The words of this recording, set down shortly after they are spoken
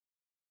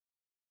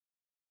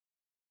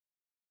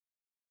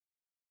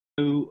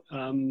So,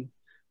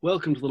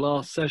 welcome to the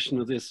last session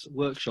of this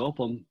workshop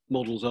on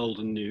models old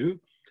and new.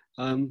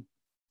 And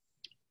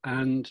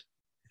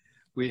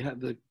we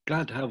have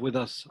glad to have with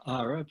us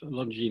Ira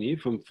Longini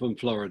from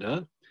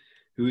Florida,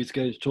 who is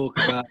going to talk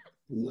about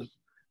the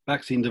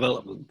vaccine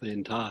development. The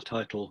entire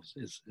title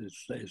is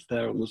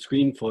there on the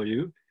screen for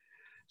you.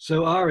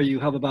 So Ira, you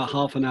have about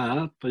half an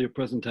hour for your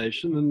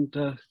presentation,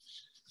 and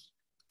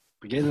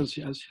begin as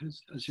you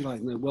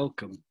like. No,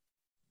 welcome.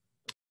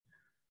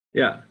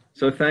 Yeah,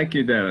 so thank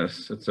you,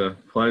 Dennis. It's a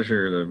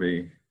pleasure to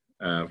be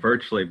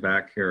virtually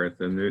back here at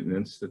the Newton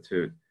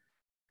Institute.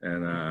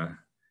 And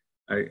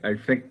I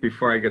think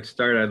before I get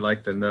started, I'd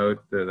like to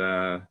note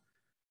that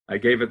I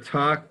gave a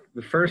talk,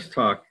 the first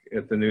talk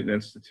at the Newton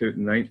Institute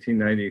in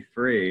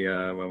 1993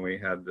 when we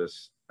had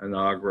this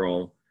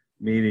inaugural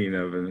meeting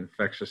of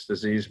infectious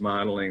disease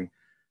modeling.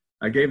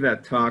 I gave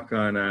that talk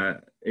on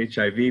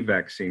HIV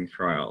vaccine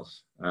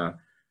trials.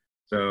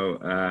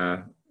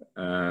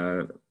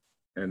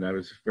 And I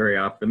was very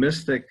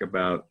optimistic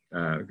about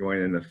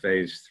going into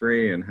phase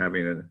 3 and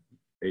having an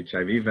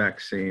HIV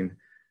vaccine.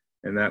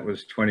 And that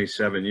was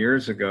 27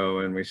 years ago,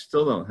 and we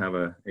still don't have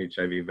a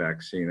HIV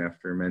vaccine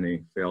after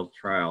many failed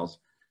trials.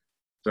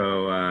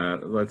 So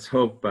let's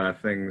hope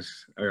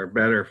things are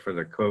better for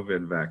the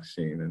COVID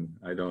vaccine, and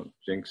I don't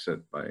jinx it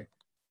by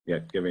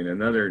yet giving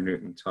another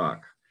Newton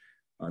talk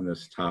on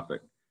this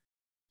topic.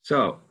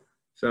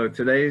 So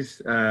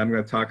today's, I'm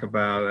going to talk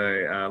about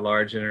a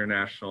large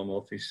international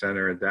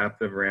multi-center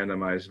adaptive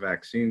randomized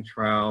vaccine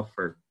trial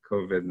for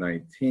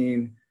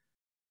COVID-19,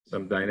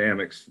 some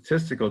dynamic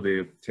statistical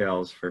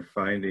details for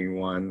finding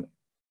one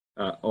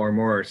or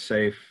more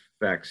safe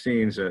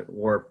vaccines at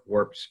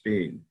warp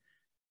speed,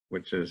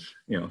 which is,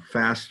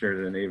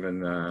 faster than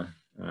even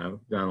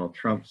Donald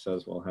Trump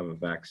says we'll have a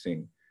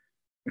vaccine.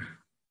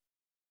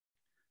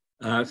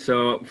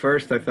 So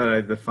first I thought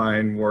I'd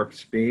define warp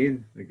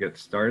speed to get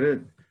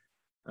started.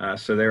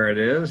 So there it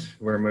is.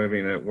 We're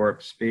moving at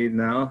warp speed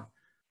now,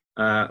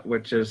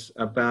 which is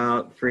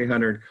about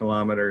 300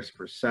 kilometers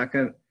per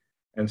second.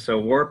 And so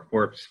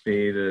warp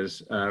speed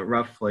is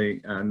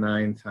roughly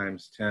 9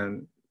 times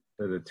 10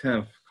 to the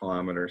 10th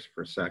kilometers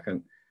per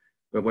second.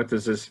 But what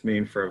does this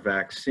mean for a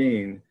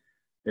vaccine?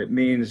 It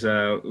means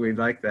we'd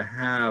like to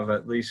have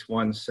at least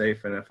one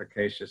safe and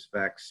efficacious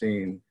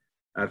vaccine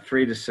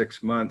 3 to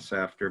 6 months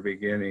after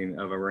beginning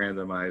of a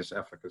randomized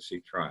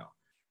efficacy trial.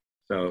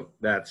 So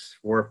that's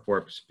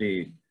warp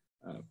speed.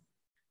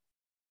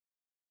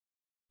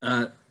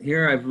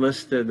 Here I've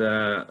listed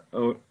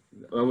more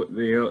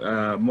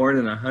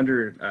than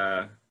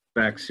 100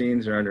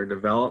 vaccines are under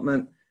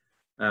development.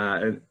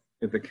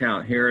 The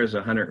count here is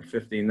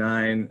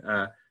 159,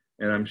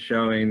 and I'm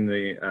showing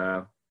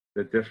the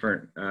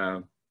different.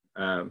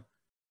 Can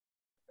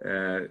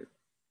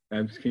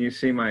you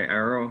see my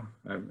arrow?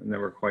 I'm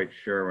never quite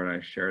sure when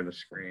I share the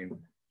screen.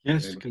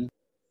 Yes.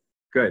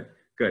 Good.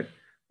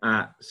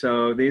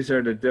 So these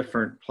are the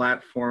different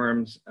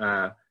platforms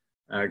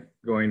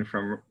going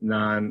from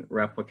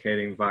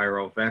non-replicating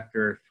viral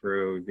vector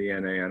through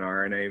DNA and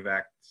RNA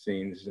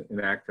vaccines,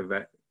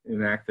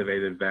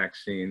 inactivated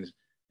vaccines,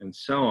 and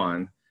so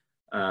on.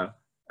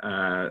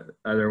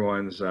 Other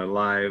ones,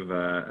 live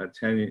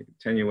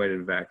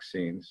attenuated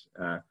vaccines,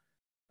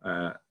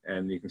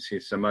 and you can see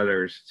some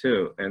others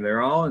too. And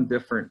they're all in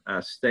different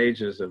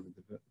stages of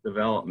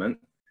development.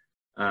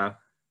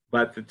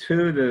 But the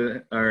two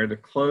that are the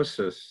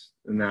closest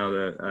now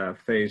to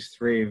phase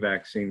 3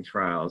 vaccine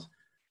trials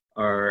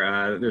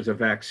are, there's a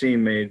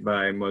vaccine made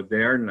by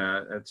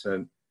Moderna. It's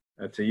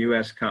a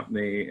US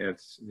company.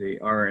 It's the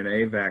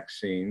RNA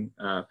vaccine.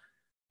 And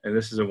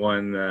this is the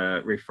one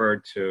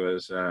referred to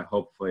as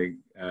hopefully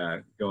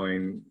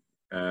going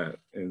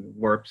in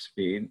warp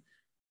speed.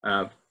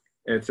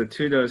 It's a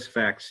 2-dose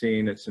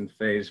vaccine. It's in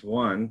phase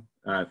 1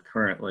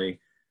 currently.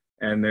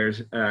 And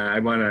I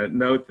want to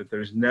note that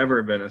there's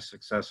never been a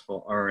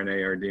successful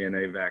RNA or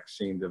DNA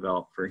vaccine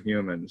developed for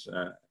humans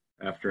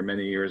after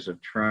many years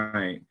of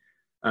trying.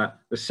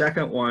 The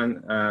second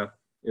one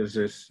is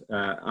this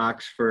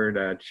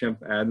Oxford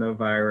chimp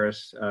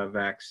adenovirus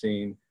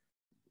vaccine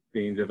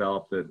being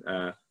developed at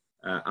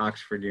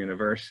Oxford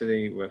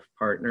University with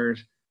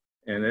partners.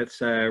 And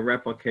it's a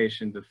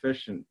replication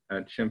deficient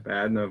chimp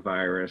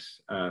adenovirus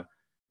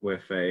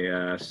with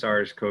a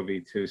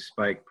SARS-CoV-2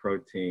 spike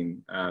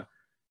protein.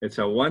 It's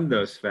a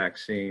 1-dose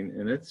vaccine,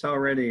 and it's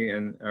already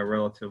in a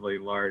relatively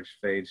large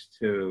phase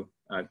 2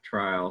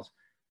 trials,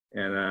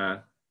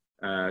 and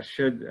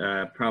should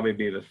probably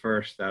be the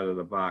first out of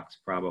the box,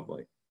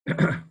 probably.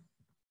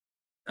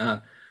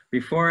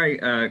 Before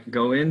I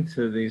go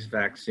into these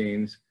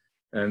vaccines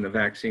and the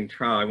vaccine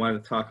trial, I want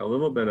to talk a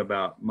little bit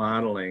about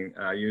modeling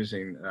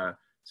using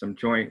some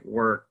joint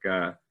work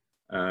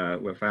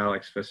with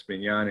Alex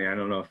Vispignani. I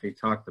don't know if he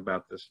talked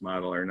about this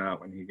model or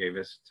not when he gave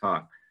his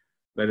talk.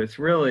 But it's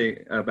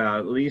really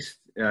about at least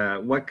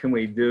what can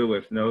we do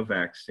with no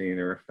vaccine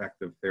or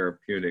effective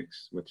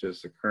therapeutics, which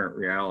is the current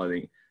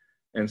reality.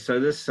 And so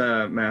this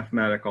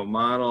mathematical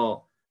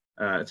model,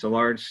 it's a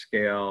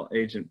large-scale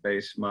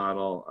agent-based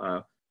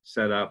model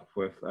set up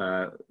with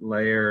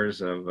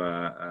layers of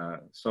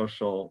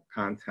social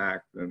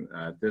contact and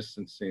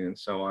distancing and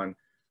so on.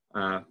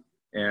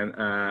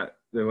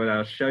 What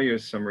I'll show you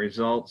is some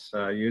results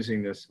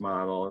using this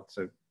model. It's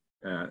a,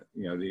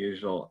 the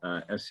usual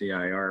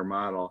SEIR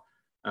model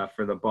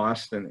for the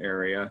Boston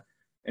area.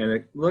 And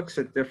it looks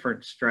at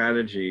different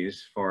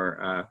strategies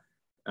for,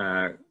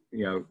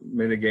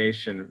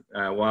 mitigation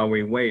while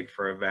we wait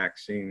for a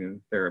vaccine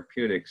and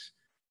therapeutics.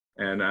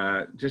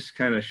 And just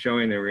kind of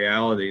showing the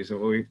realities of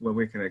what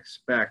we can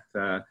expect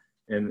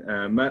in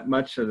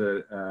much of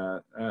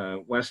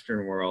the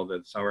Western world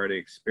that's already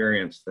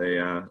experienced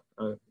a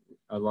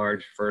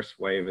large first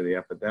wave of the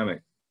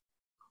epidemic,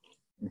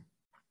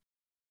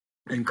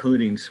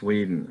 including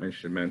Sweden, I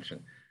should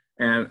mention.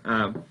 And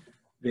on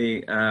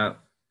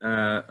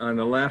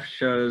the left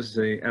shows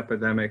the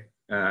epidemic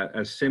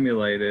as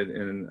simulated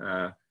in,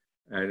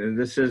 and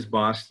this is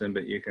Boston,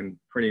 but you can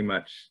pretty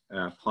much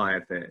apply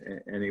it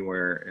to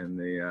anywhere in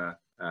the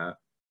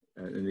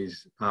in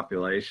these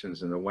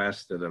populations in the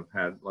West that have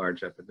had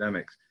large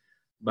epidemics.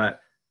 But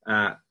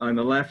on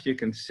the left, you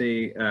can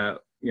see,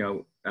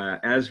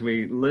 as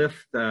we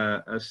lift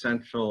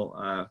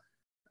essential,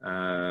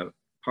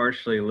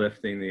 partially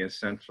lifting the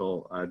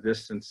essential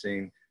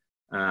distancing,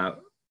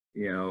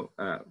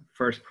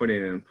 first putting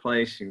it in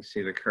place, you can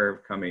see the curve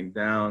coming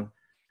down,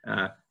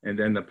 and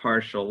then the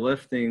partial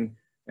lifting.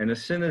 And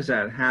as soon as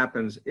that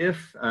happens,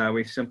 if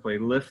we simply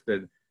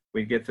lifted,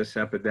 we get this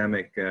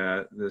epidemic,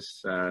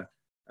 this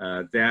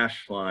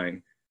dash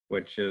line,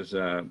 which is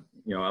a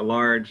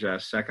large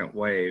second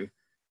wave.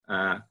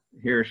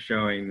 Here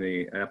showing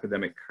the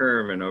epidemic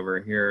curve, and over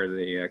here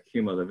the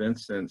cumulative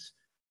incidence,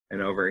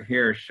 and over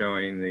here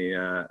showing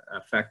the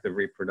effective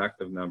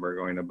reproductive number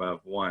going above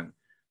 1.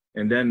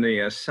 And then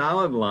the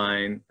solid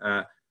line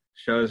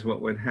shows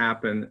what would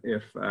happen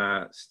if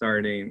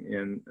starting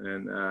in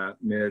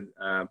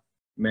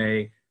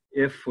mid-May,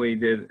 if we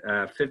did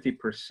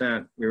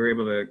 50%, we were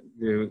able to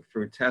do,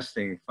 through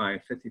testing, find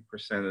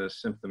 50% of the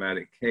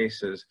symptomatic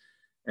cases,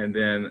 and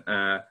then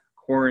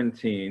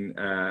quarantine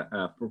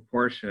a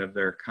proportion of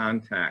their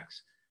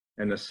contacts.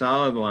 And the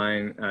solid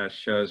line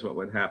shows what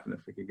would happen if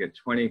we could get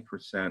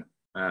 20%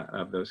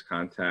 of those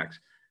contacts.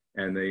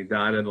 And the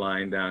dotted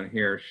line down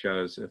here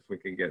shows if we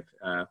could get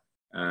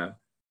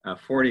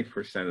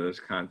 40% of those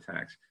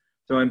contacts.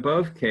 So in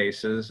both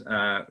cases,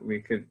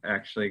 we could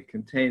actually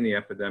contain the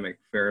epidemic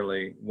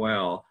fairly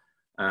well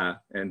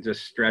and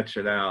just stretch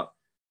it out.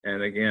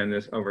 And again,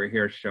 this over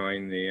here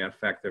showing the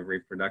effective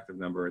reproductive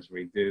number as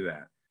we do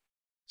that.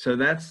 So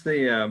that's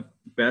the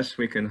best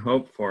we can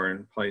hope for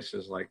in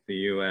places like the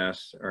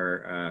US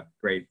or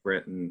Great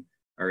Britain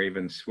or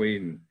even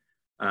Sweden.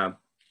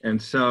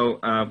 And so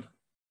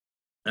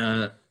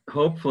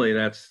hopefully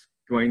that's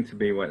going to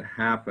be what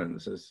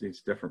happens as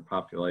these different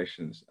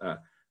populations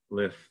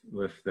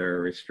lift their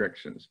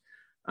restrictions.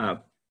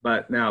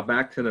 But now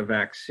back to the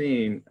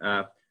vaccine.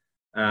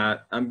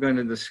 I'm going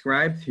to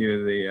describe to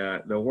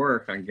you the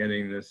work on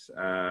getting this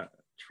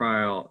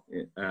trial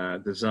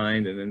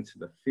designed and into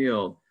the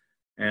field.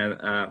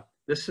 And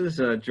this is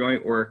a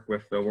joint work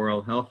with the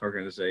World Health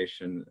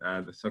Organization,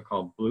 the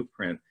so-called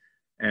Blueprint.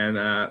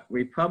 And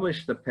we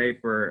published the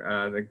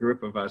paper, the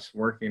group of us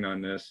working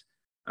on this,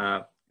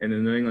 in the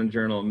New England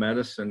Journal of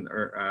Medicine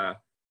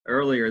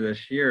earlier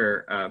this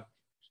year,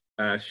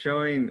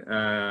 showing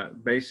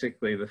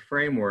basically the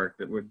framework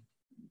that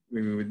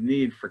we would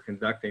need for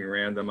conducting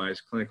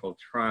randomized clinical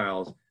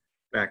trials,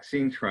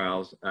 vaccine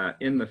trials,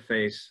 in the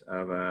face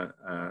of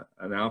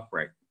an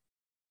outbreak.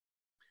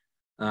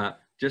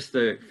 Just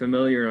to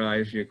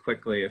familiarize you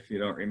quickly, if you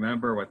don't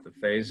remember what the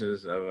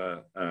phases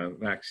of a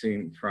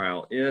vaccine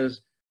trial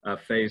is,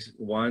 phase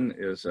 1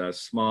 is a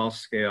small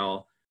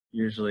scale,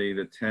 usually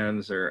the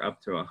 10s or up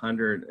to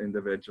 100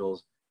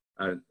 individuals,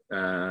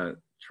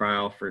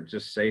 trial for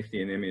just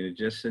safety and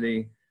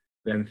immunogenicity.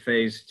 Then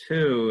phase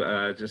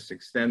 2 just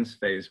extends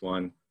phase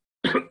 1,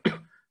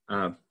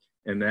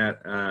 and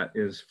that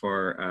is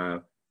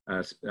for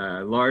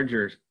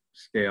larger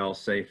scale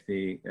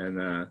safety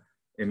and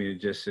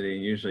immunogenicity,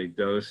 and usually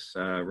dose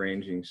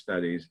ranging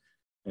studies.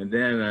 And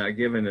then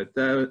given that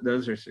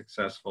those are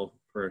successful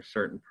for a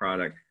certain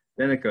product,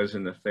 then it goes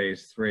into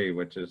phase 3,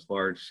 which is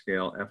large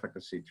scale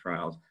efficacy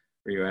trials,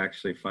 where you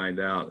actually find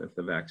out if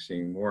the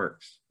vaccine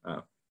works.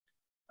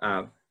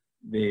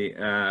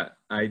 The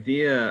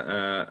idea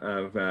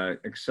of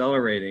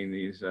accelerating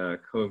these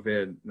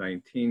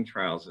COVID-19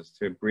 trials is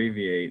to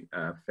abbreviate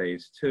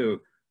phase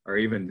 2 or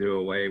even do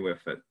away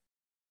with it.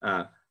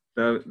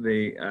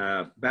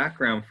 The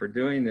background for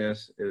doing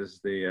this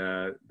is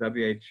the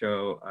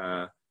WHO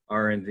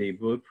R&D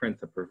blueprint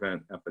to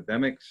prevent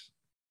epidemics.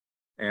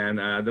 And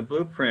the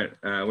blueprint,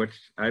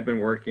 which I've been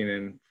working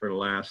in for the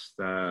last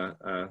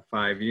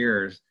 5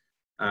 years,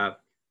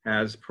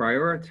 has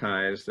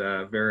prioritized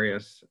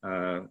various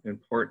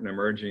important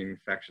emerging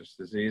infectious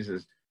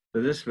diseases.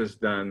 So this was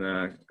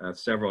done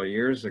several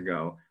years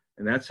ago,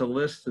 and that's a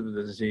list of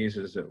the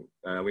diseases that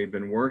we've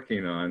been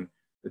working on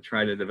to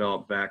try to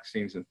develop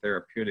vaccines and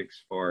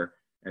therapeutics for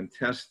and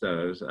test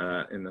those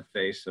in the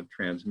face of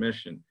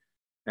transmission.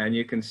 And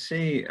you can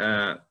see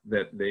that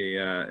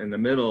in the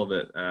middle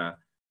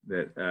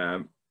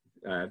that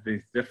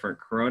these different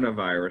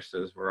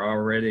coronaviruses we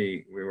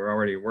were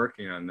already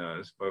working on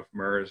those, both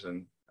MERS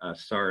and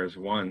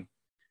SARS-1.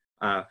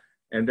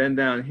 And then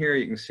down here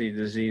you can see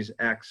disease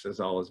X has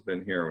always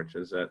been here, which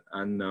is an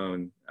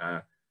unknown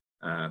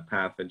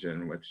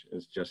pathogen, which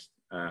is just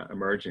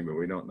emerging, but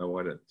we don't know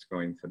what it's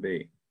going to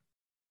be.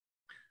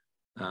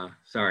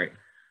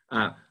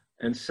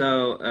 And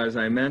so, as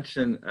I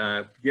mentioned,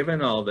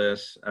 given all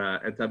this,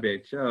 at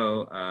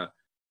WHO,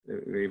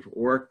 we've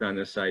worked on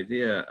this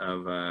idea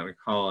of, we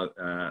call it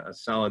a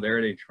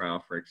solidarity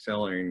trial for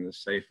accelerating the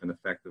safe and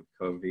effective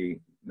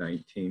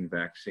COVID-19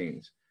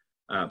 vaccines.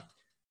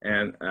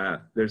 And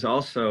there's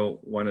also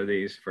one of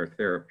these for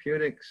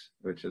therapeutics,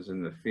 which is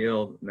in the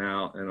field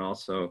now, and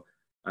also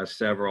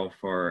several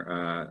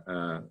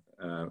for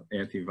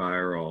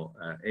antiviral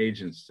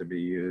agents to be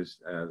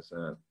used as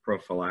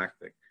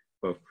prophylactic,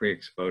 both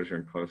pre-exposure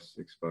and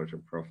post-exposure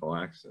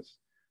prophylaxis.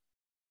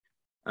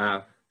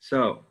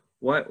 So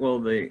what will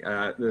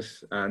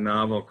this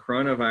novel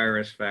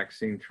coronavirus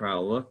vaccine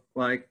trial look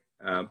like?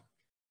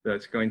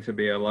 That's going to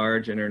be a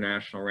large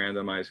international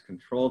randomized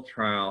controlled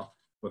trial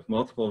with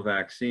multiple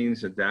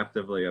vaccines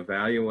adaptively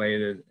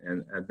evaluated,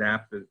 and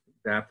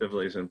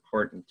adaptively is an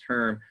important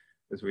term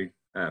as we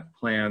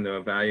plan to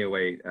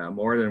evaluate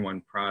more than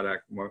one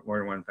product, more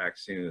than one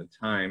vaccine at a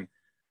time.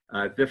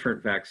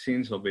 Different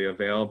vaccines will be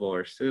available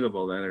or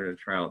suitable to enter the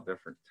trial at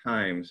different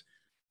times.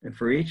 And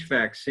for each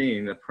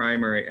vaccine, the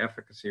primary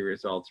efficacy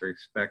results are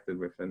expected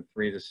within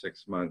 3 to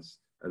 6 months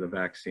of the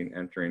vaccine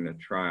entering the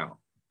trial.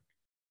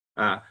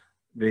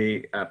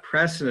 The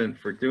precedent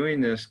for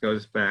doing this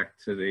goes back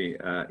to the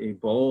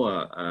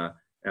Ebola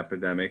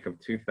epidemic of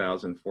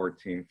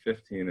 2014-15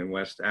 in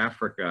West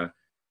Africa,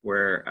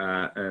 where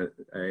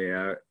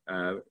a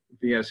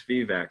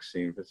VSV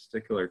vaccine,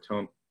 vesicular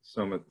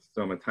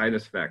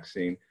stomatitis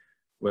vaccine,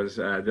 was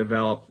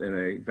developed in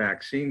a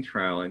vaccine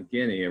trial in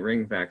Guinea, a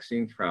ring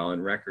vaccine trial,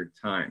 in record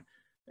time.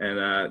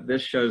 And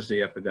this shows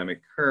the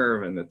epidemic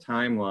curve and the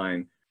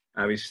timeline.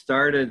 We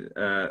started,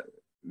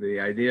 the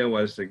idea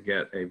was to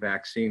get a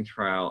vaccine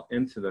trial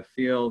into the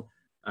field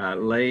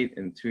late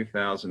in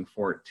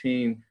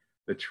 2014.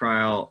 The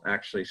trial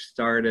actually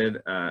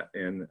started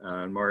in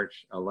April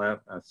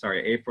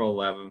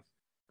 11th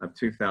of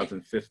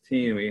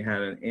 2015. We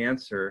had an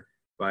answer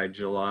by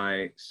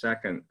July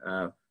 2nd,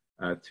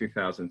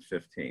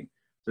 2015.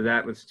 So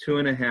that was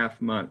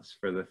 2.5 months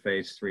for the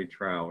phase 3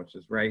 trial, which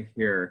is right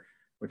here,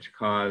 which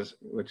caught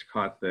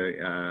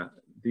the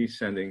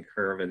descending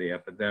curve of the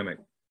epidemic.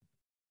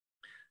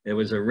 It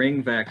was a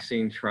ring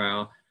vaccine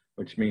trial,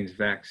 which means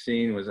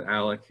vaccine was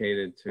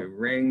allocated to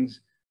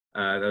rings.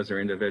 Those are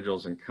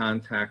individuals in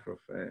contact with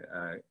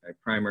a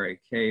primary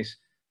case,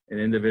 and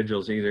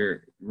individuals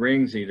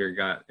rings either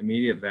got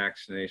immediate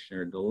vaccination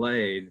or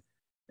delayed.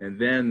 And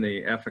then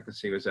the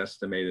efficacy was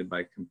estimated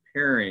by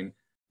comparing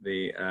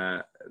the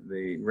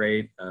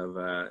rate of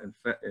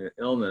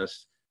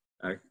illness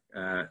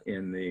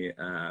in the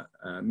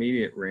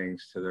immediate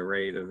rings to the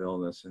rate of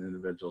illness in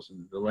individuals in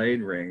the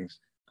delayed rings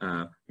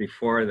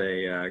before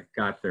they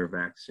got their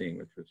vaccine,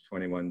 which was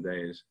 21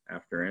 days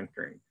after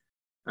entering.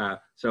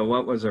 So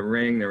what was a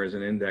ring? There was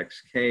an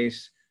index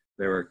case.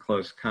 There were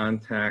close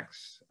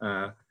contacts.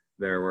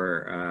 There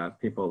were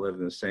people who lived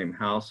in the same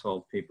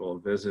household. People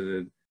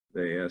visited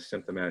the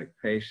symptomatic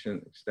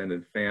patient,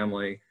 extended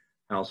family,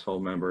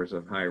 household members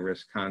of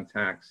high-risk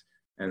contacts,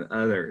 and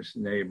others,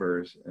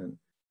 neighbors.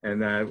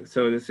 And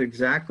so it's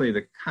exactly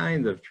the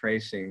kind of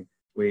tracing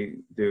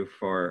we do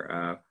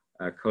for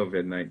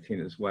COVID-19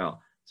 as well.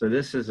 So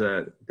this is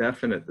a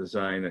definite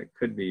design that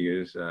could be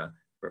used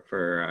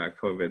for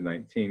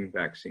COVID-19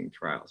 vaccine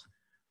trials.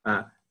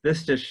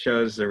 This just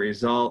shows the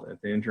result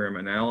at the interim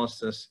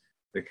analysis,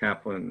 the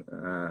Kaplan-Meier,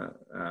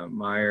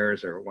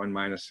 or 1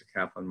 minus the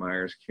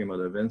Kaplan-Meier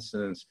cumulative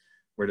incidence,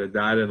 where the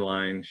dotted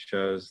line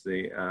shows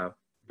the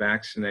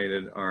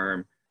vaccinated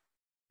arm,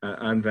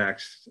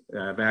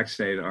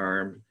 vaccinated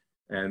arm,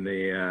 and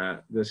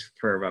this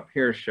curve up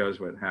here shows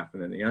what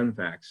happened in the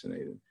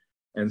unvaccinated.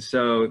 And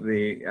so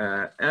the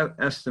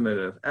estimate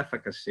of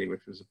efficacy,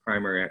 which was the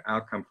primary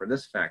outcome for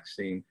this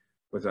vaccine,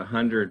 was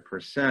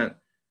 100%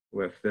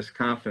 with this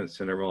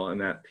confidence interval and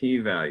that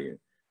p-value.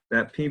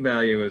 That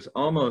p-value is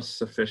almost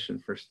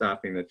sufficient for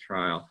stopping the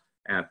trial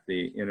at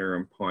the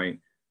interim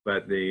point,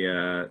 but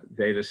the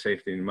Data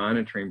Safety and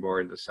Monitoring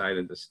Board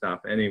decided to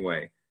stop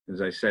anyway.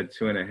 As I said,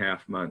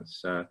 2.5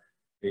 months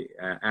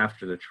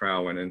after the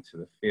trial went into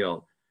the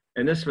field.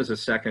 And this was a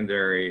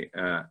secondary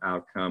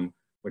outcome,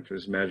 which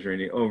was measuring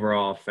the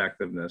overall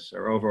effectiveness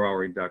or overall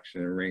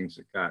reduction in rings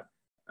that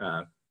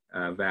got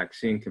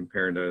vaccine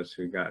compared to those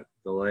who got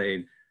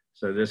delayed.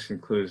 So this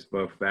includes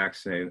both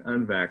vaccinated and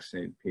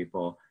unvaccinated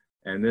people,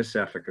 and this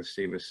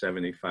efficacy was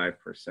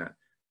 75%,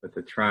 but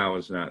the trial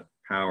was not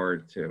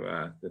powered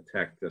to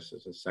detect this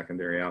as a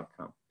secondary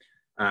outcome.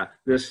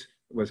 This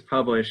was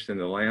published in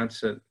The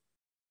Lancet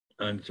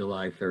on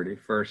July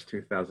 31st,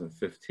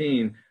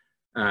 2015,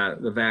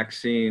 The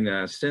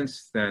vaccine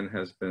since then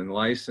has been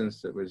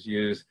licensed. It was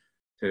used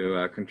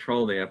to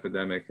control the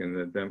epidemic in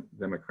the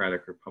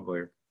Democratic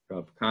Republic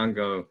of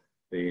Congo,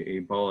 the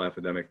Ebola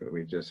epidemic that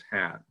we just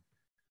had.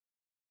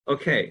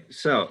 Okay,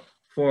 so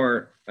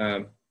for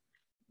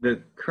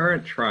the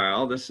current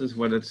trial, this is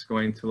what it's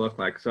going to look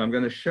like. So I'm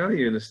going to show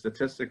you the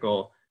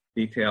statistical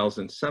details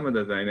and some of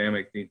the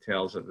dynamic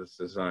details of this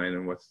design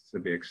and what's to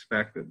be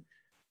expected.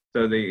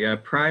 So the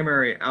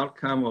primary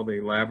outcome will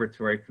be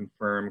laboratory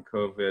confirmed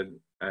COVID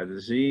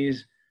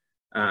disease.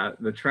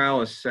 The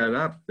trial is set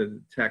up to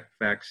detect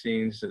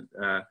vaccines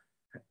that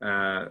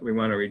we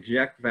want to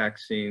reject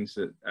vaccines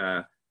that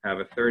have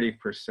a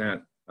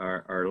 30%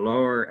 or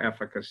lower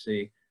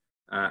efficacy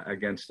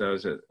against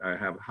those that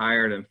have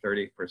higher than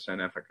 30%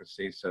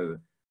 efficacy. So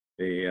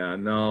the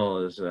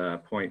null is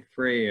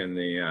 0.3 and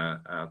the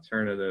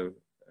alternative,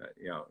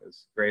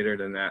 is greater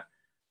than that.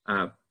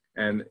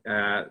 And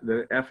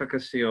the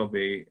efficacy will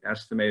be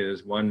estimated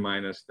as 1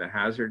 minus the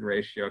hazard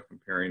ratio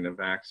comparing the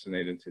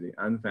vaccinated to the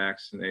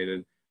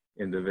unvaccinated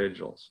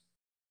individuals.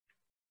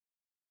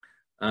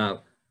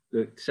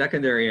 The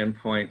secondary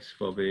endpoints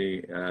will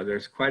be,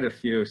 there's quite a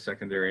few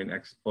secondary and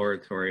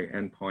exploratory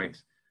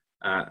endpoints.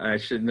 I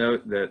should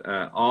note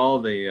that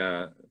all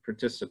the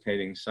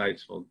participating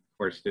sites will, of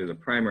course, do the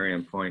primary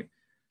endpoint,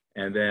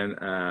 and then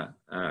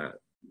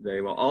they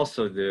will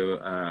also do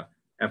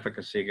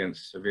efficacy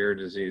against severe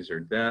disease or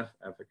death,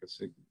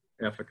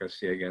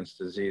 efficacy against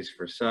disease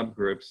for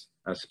subgroups,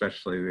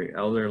 especially the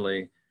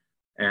elderly,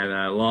 and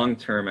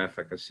long-term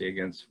efficacy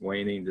against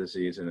waning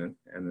disease and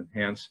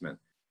enhancement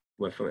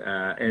with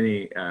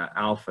any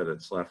alpha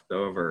that's left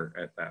over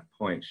at that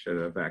point should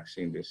a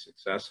vaccine be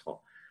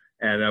successful.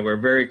 And we're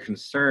very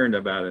concerned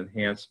about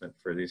enhancement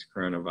for these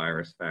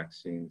coronavirus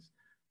vaccines.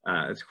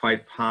 It's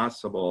quite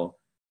possible,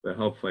 but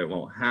hopefully it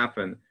won't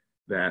happen,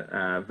 that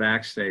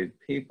vaccinated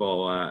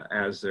people,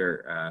 as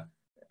their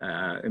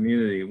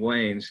immunity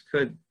wanes,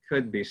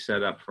 could be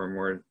set up for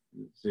more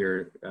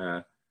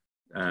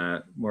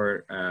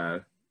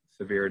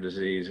severe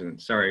disease,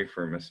 and sorry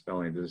for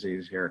misspelling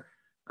disease here,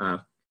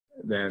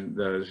 than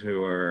those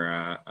who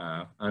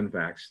are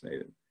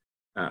unvaccinated.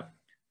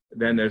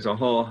 Then there's a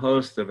whole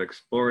host of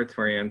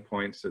exploratory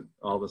endpoints that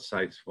all the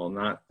sites will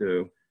not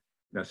do.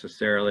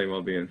 Necessarily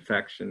will be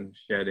infection,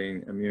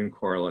 shedding, immune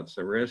correlates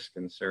of risk,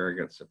 and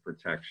surrogates of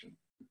protection.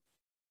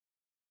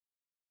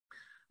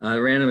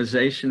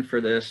 Randomization for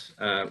this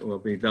will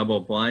be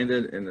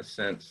double-blinded in the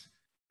sense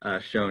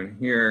shown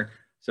here.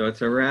 So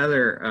it's a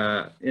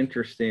rather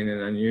interesting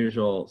and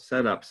unusual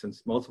setup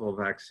since multiple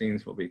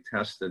vaccines will be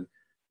tested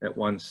at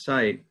one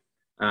site.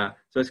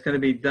 So it's going to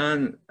be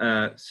done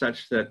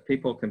such that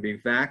people can be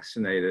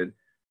vaccinated.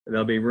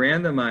 They'll be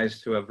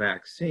randomized to a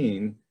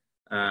vaccine,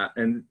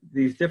 and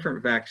these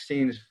different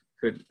vaccines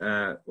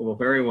will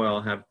very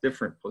well have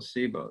different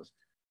placebos.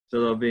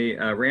 So they'll be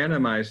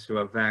randomized to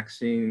a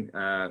vaccine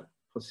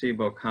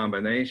placebo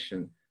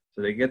combination.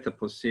 So they get the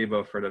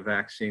placebo for the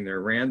vaccine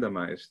they're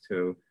randomized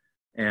to.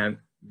 And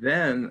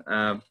then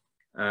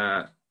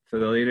for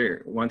the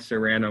leader, once they're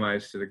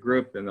randomized to the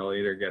group, then they'll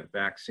either get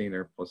vaccine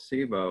or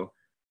placebo,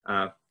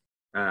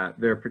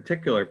 their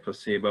particular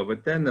placebo,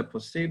 but then the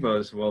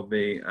placebos will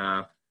be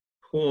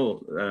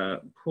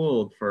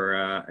pooled for,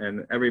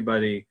 and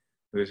everybody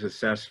who's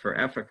assessed for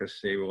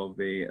efficacy will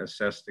be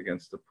assessed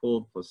against the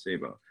pooled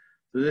placebo.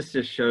 So this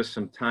just shows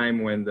some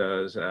time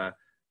windows.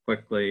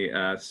 Quickly,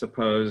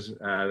 suppose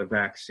the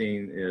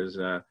vaccine is,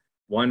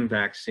 one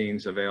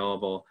vaccine's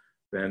available,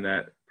 then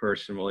that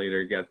person will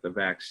either get the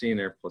vaccine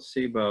or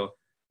placebo,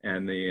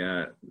 and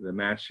the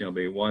matching will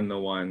be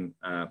 1-to-1,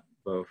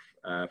 both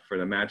for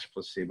the matched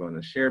placebo and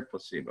the shared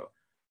placebo.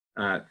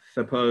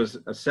 Suppose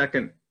a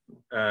second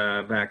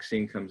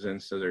vaccine comes in,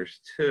 so there's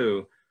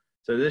two.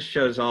 So this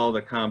shows all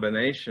the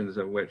combinations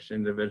of which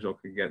individual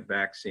could get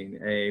vaccine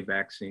A,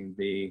 vaccine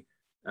B,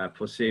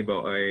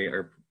 placebo A,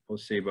 or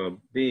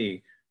placebo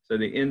B. So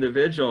the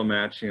individual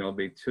matching will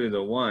be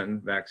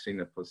 2-to-1, vaccine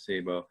to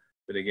placebo.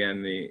 But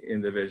again, the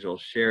individual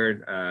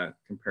shared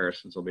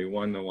comparisons will be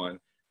 1-to-1.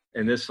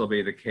 And this will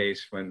be the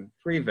case when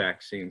 3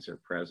 vaccines are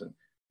present.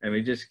 And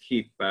we just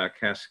keep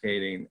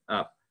cascading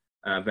up,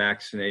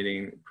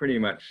 vaccinating pretty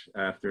much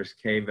if there's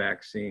K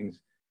vaccines,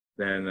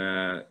 then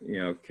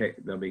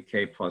there'll be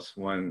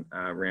K+1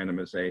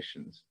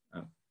 randomizations.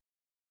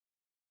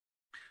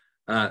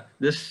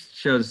 This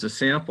shows the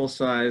sample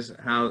size,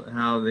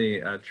 how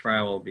the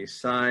trial will be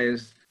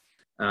sized.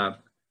 For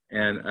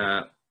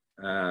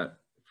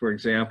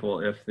example,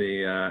 if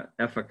the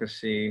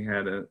efficacy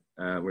had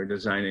we're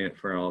designing it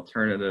for an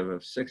alternative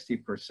of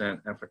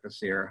 60%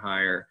 efficacy or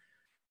higher,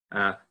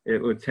 it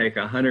would take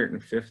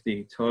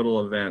 150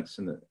 total events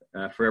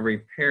for every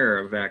pair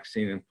of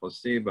vaccine and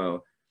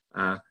placebo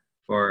to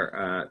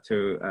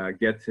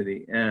get to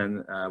the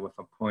N with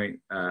a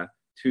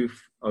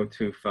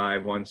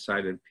 0.2025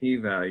 one-sided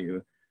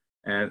p-value.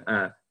 And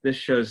this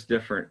shows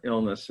different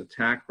illness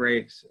attack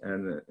rates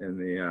in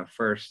the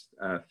first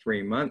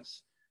 3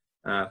 months.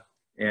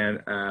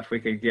 If we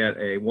could get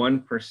a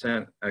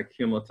 1%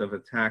 cumulative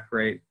attack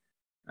rate,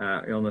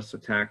 illness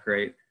attack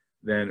rate,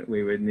 then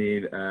we would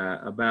need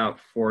about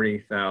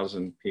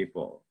 40,000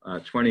 people,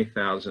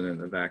 20,000 in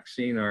the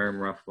vaccine arm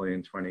roughly,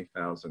 and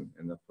 20,000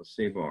 in the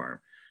placebo arm.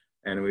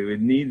 And we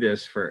would need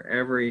this for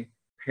every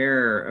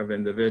pair of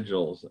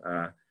individuals.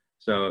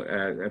 So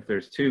if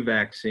there's 2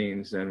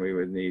 vaccines, then we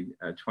would need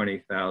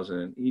 20,000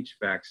 in each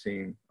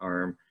vaccine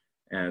arm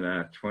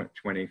and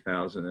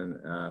 20,000 in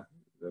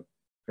the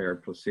pair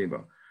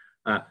placebo.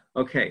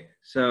 Okay,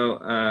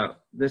 so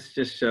this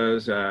just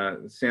shows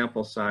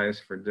sample size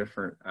for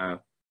different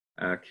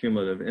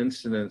cumulative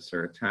incidence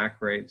or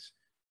attack rates.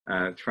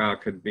 Trial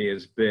could be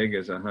as big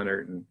as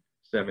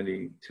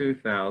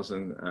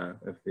 172,000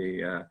 if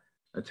the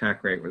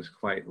attack rate was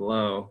quite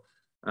low.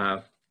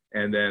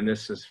 And then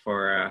this is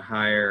for a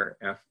higher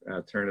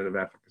alternative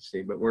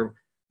efficacy, but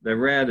the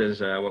red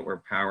is what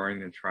we're powering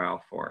the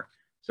trial for.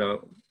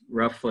 So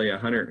roughly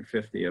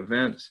 150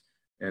 events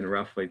and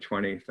roughly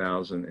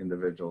 20,000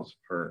 individuals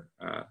per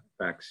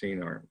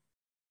vaccine arm.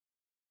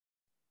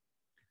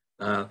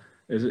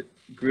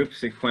 Group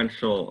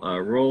sequential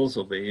rules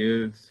will be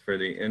used for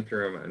the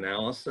interim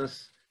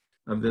analysis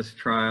of this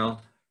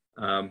trial.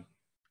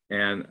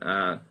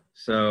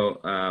 So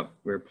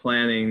we're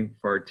planning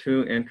for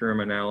 2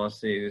 interim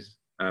analyses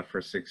for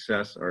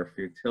success or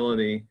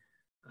futility.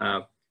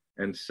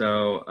 And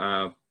so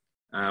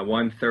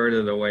 1/3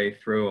 of the way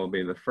through will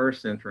be the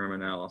first interim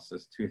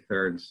analysis,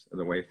 2/3 of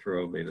the way through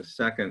will be the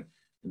second,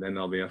 and then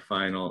there'll be a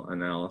final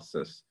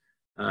analysis.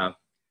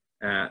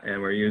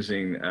 And we're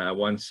using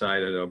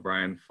one-sided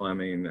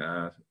O'Brien-Fleming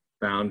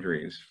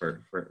boundaries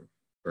for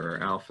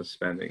alpha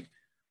spending.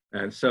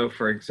 And so,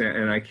 for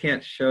example, and I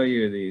can't show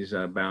you these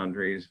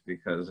boundaries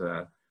because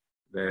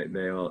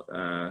they'll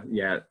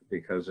yet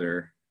because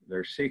they're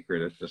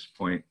secret at this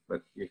point,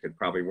 but you could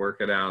probably work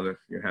it out if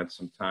you had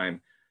some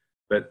time.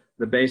 But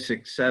the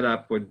basic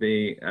setup would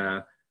be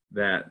that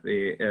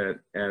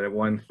at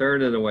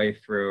 1/3 of the way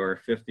through, or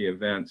 50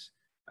 events,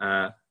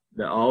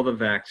 all the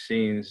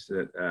vaccines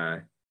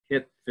that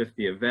hit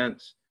 50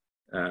 events,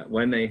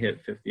 when they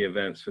hit 50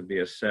 events, would be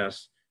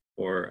assessed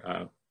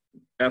for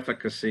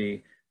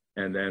efficacy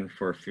and then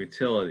for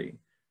futility.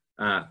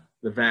 The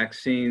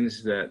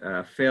vaccines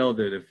that fail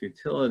due to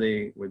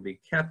futility would be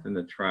kept in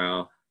the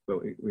trial, but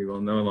we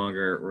will no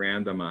longer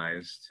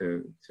randomize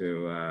to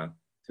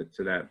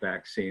that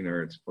vaccine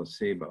or its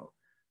placebo.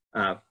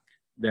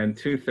 Then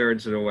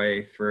 2/3 of the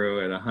way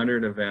through at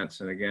 100 events,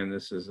 and again,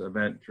 this is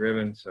event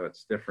driven, so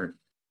it's different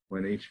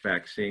when each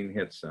vaccine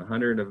hits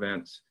 100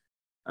 events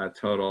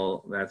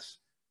total. That's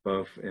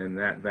both in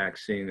that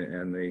vaccine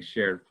and the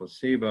shared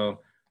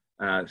placebo.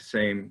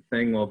 Same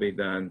thing will be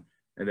done.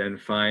 And then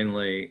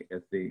finally,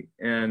 at the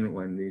end,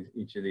 when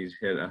each of these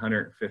hit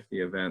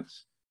 150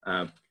 events,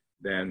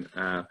 then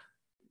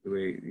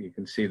you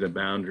can see the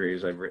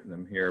boundaries. I've written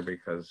them here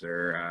because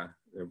they're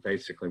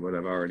basically what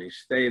I've already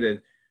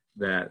stated,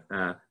 that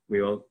the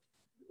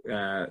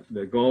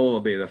goal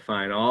will be to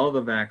find all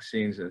the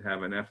vaccines that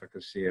have an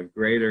efficacy of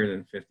greater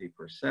than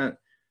 50%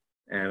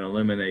 and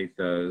eliminate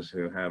those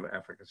who have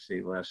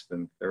efficacy less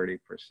than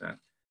 30%.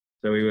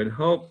 So we would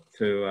hope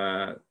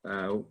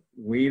to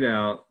weed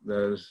out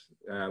those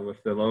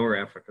with the lower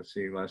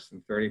efficacy, less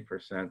than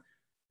 30%,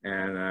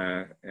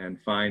 and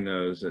find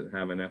those that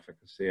have an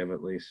efficacy of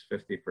at least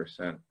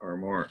 50% or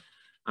more.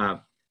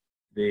 Then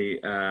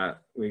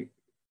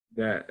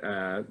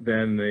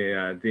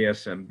the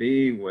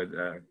DSMB would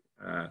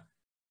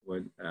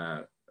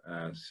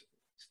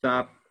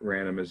stop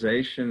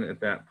randomization at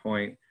that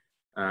point,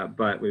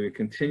 but we would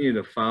continue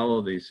to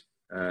follow these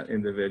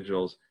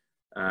individuals,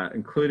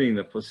 including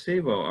the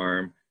placebo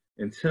arm,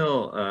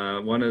 until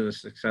one of the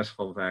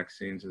successful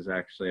vaccines is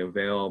actually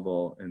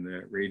available in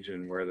the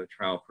region where the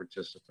trial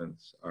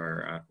participants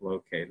are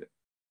located.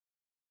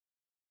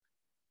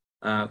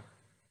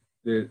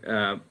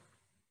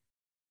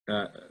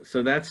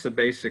 So that's the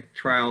basic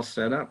trial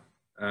setup,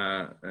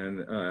 and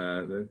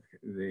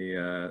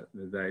the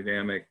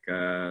dynamic,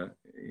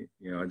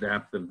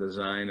 adaptive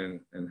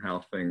design and how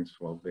things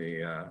will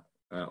be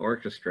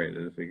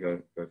orchestrated as we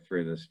go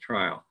through this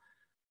trial.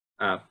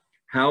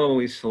 How will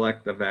we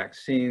select the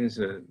vaccines?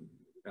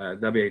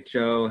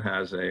 WHO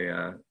has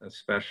a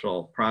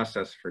special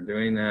process for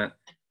doing that.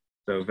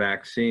 So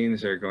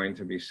vaccines are going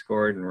to be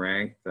scored and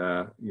ranked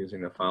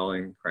using the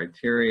following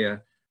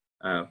criteria.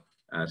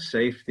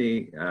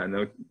 Safety,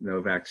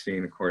 no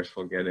vaccine, of course,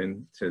 will get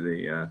into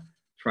the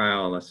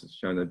trial unless it's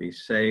shown to be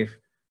safe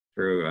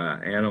through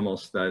animal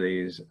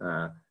studies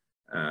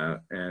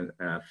and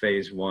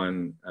phase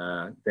 1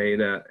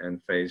 data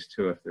and phase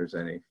 2 if there's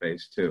any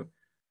phase 2.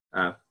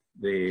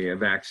 The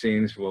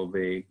vaccines will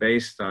be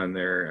based on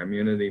their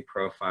immunity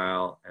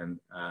profile, and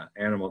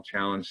animal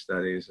challenge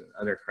studies and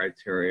other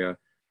criteria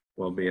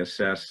will be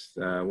assessed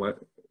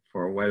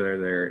for whether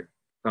they're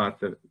thought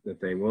that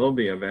they will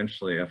be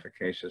eventually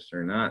efficacious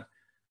or not.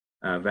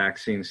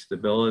 Vaccine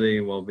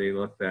stability will be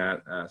looked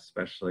at,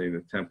 especially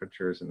the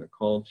temperatures in the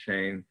cold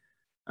chain.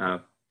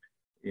 How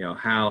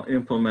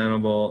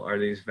implementable are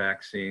these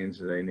vaccines?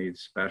 Do they need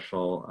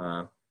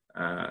special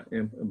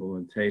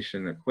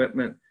implementation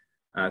equipment?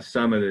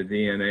 Some of the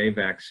DNA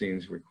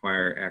vaccines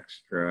require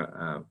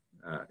extra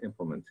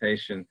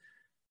implementation.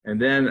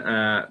 And then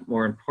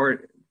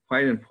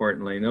quite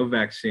importantly, no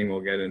vaccine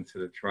will get into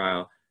the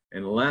trial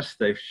unless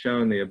they've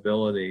shown the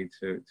ability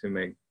to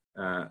make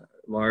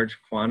large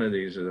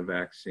quantities of the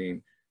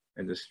vaccine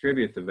and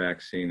distribute the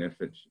vaccine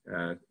if it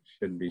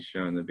should be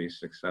shown to be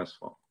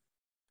successful.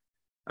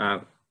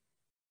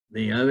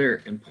 The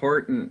other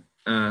important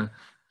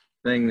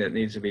thing that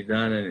needs to be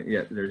done,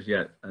 and there's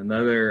yet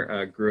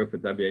another group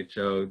at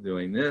WHO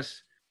doing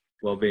this,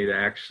 will be to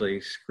actually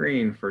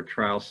screen for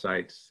trial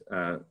sites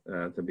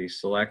to be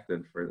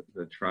selected for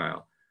the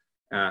trial.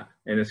 And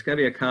it's going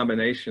to be a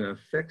combination of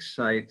fixed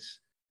sites,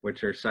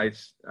 which are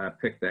sites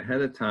picked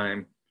ahead of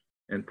time,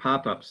 and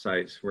pop-up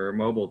sites where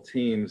mobile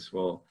teams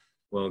will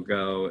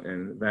go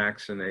and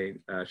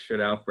vaccinate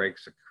should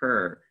outbreaks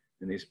occur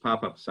in these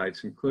pop-up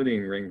sites,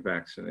 including ring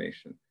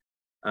vaccination.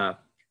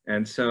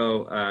 And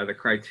so the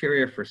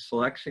criteria for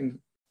selecting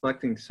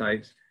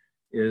sites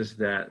is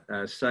that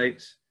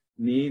sites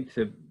need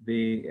to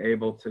be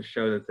able to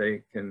show that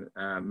they can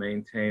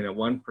maintain a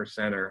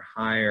 1% or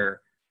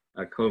higher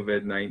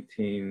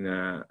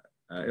COVID-19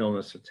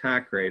 illness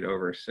attack rate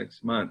over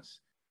 6 months.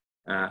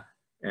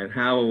 And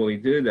how will we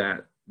do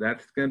that?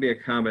 That's going to be a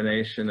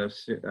combination of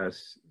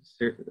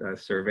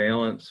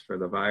surveillance for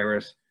the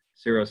virus,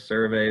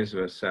 serosurveys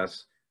to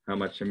assess how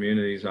much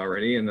immunity is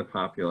already in the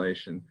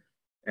population,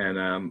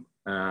 and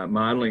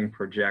modeling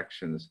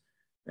projections.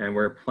 And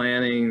we're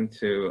planning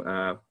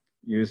to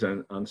use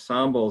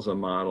ensembles of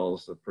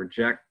models that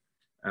project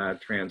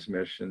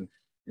transmission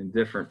in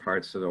different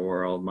parts of the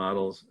world,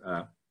 models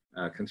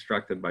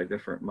constructed by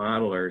different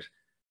modelers,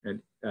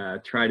 and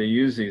try to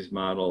use these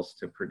models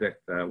to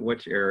predict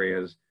which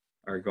areas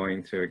are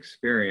going to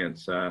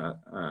experience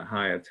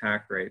high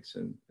attack rates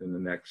in the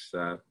next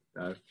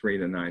 3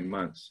 to 9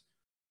 months.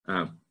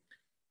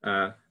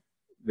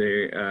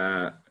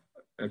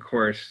 Of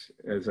course,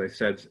 as I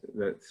said,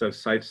 so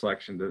site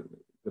selection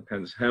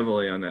depends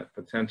heavily on that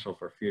potential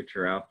for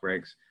future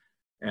outbreaks,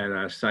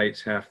 and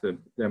sites have to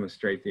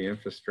demonstrate the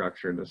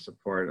infrastructure to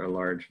support a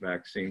large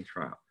vaccine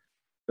trial.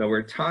 So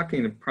we're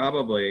talking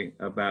probably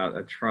about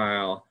a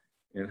trial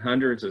in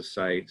hundreds of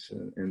sites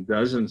in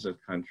dozens of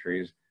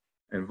countries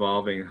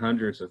involving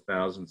hundreds of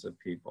thousands of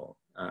people,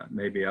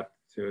 maybe up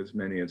to as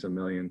many as 1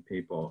 million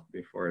people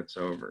before it's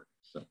over.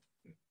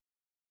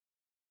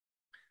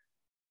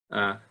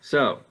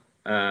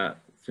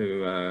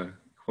 To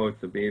quote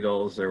the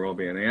Beatles, there will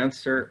be an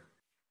answer.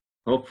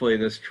 Hopefully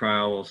this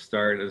trial will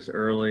start as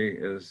early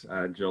as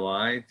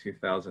July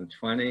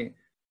 2020,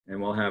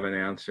 and we'll have an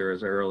answer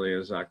as early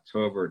as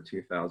October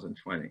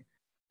 2020.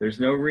 There's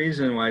no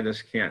reason why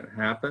this can't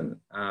happen.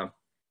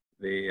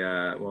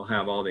 We'll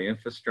have all the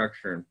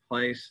infrastructure in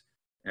place,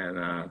 and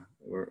I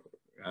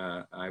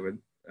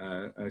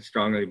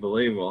strongly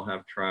believe we'll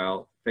have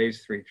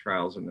phase 3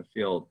 trials in the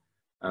field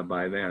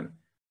by then.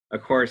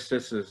 Of course,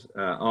 this is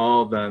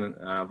all done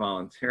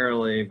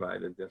voluntarily by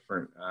the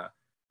different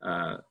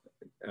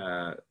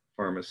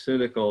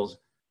pharmaceuticals,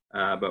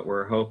 but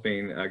we're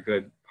hoping a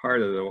good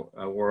part of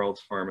the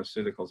world's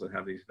pharmaceuticals that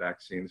have these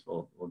vaccines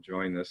will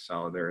join this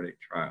solidarity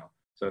trial.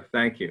 So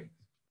thank you.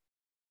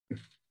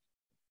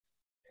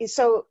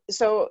 So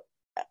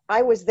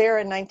I was there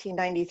in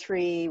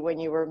 1993 when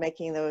you were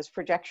making those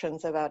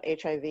projections about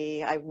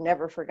HIV. I've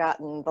never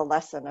forgotten the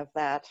lesson of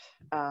that.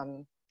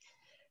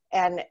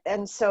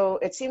 And so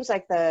it seems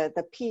like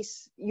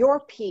your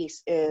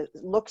piece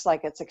looks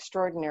like it's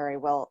extraordinary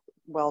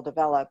well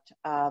developed.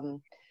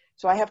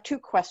 So I have 2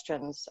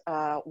 questions.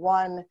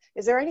 One,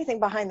 is there anything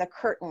behind the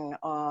curtain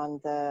on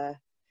the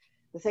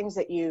things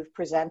that you've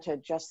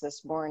presented just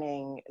this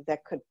morning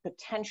that could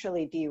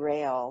potentially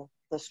derail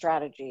the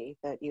strategy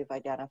that you've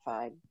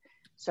identified?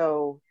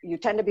 So you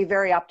tend to be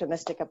very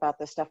optimistic about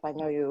this stuff. I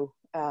know you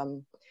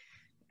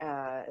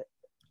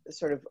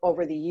sort of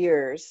over the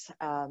years.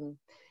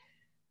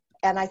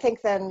 And I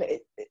think then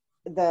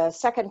the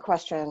second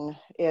question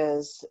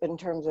is, in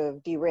terms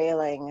of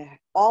derailing,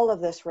 all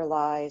of this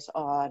relies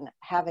on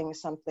having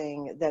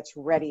something that's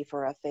ready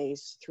for a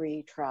phase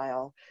 3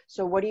 trial.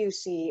 So what do you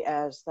see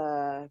as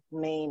the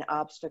main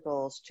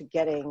obstacles to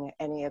getting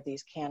any of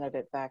these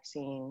candidate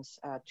vaccines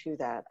to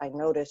that? I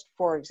noticed,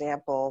 for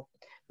example,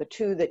 the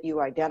 2 that you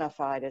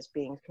identified as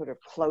being sort of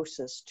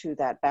closest to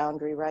that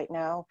boundary right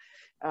now.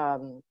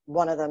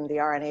 One of them, the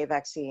RNA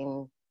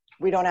vaccine,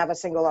 we don't have a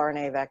single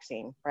RNA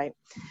vaccine, right?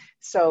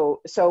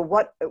 So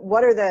what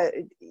are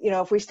the,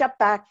 if we step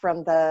back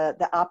from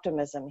the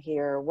optimism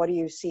here, what do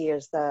you see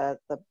as the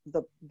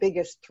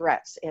biggest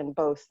threats in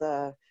both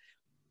the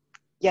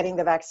getting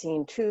the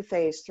vaccine to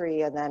phase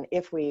 3, and then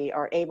if we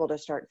are able to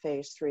start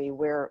phase 3,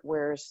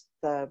 where's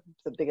the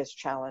biggest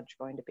challenge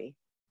going to be?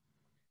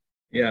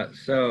 Yeah,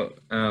 so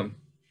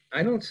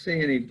I don't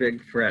see any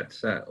big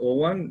threats. Well,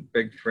 one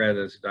big threat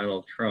is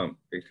Donald Trump,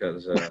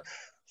 because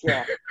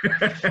yeah.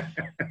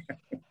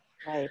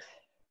 Right.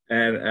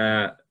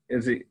 And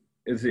is he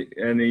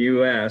in the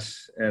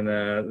U.S. and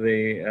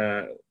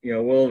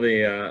will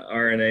the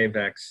RNA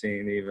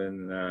vaccine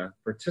even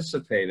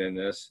participate in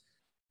this?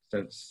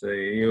 since the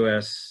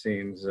U.S.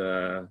 seems,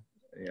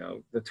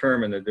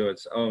 determined to do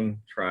its own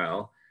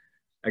trial.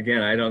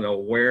 Again, I don't know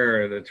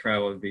where the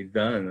trial would be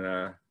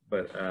done,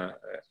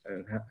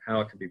 and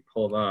how it could be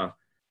pulled off.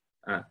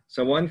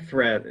 So one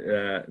threat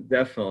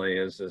definitely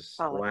is this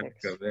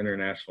Politics. lack of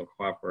international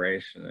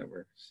cooperation that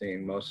we're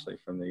seeing mostly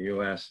from the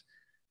U.S.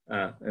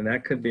 And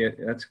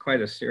that's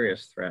quite a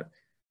serious threat.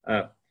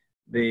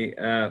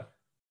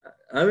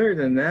 Other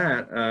than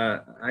that,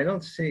 I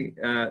don't see,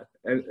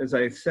 as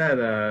I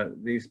said,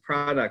 these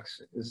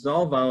products, this is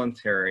all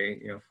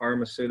voluntary,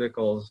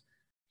 pharmaceuticals.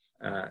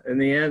 In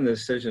the end, the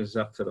decision is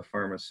up to the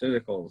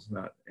pharmaceuticals,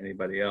 not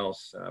anybody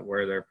else,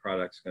 where their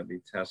product's going to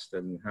be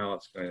tested and how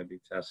it's going to be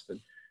tested.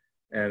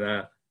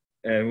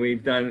 And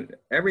we've done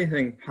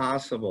everything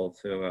possible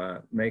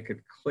to make it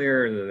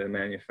clear to the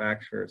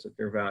manufacturers that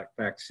their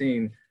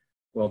vaccine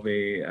will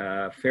be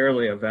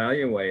fairly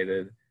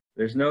evaluated.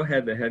 There's no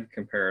head-to-head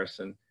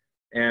comparison.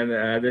 And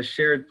the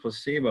shared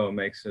placebo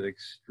makes it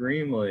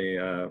extremely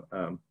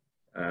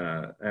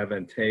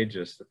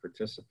advantageous to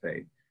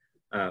participate.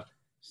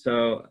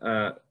 So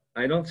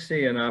I don't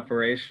see an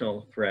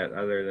operational threat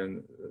other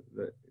than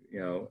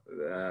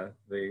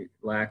the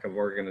lack of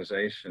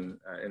organization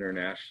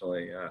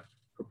internationally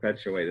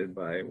perpetuated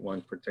by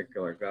one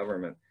particular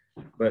government.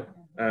 But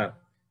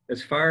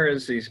as far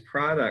as these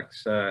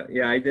products,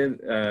 yeah, I did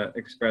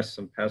express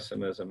some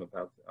pessimism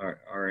about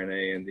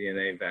RNA and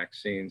DNA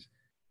vaccines,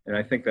 and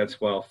I think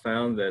that's well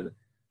founded.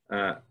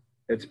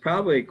 It's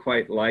probably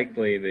quite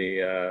likely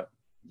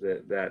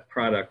that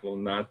product will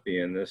not be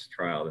in this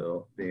trial.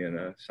 It'll be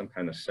in some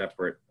kind of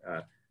separate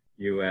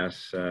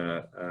U.S.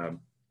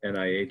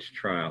 NIH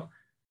trial,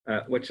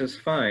 which is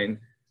fine.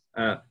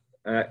 But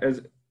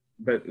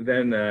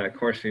then, of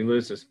course, you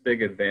lose this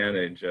big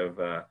advantage of,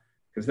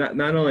 because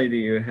not only do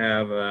you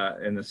have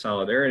in the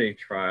Solidarity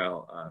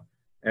trial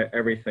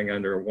everything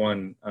under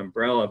one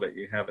umbrella, but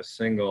you have a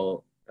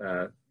single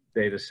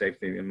data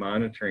safety and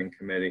monitoring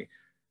committee.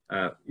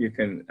 You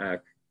can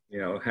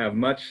have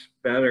much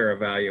better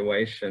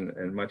evaluation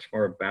and much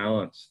more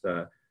balanced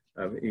of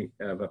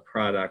a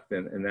product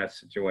in that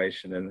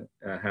situation, and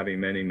having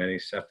many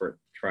separate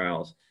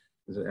trials,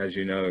 as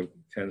you know,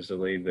 tends to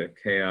lead to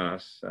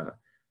chaos.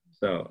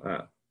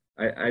 So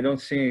I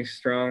don't see any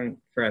strong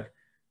threat.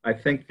 I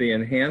think the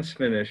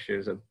enhancement issue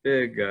is a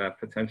big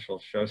potential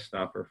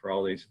showstopper for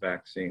all these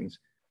vaccines,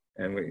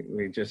 and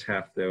we just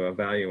have to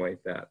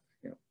evaluate that.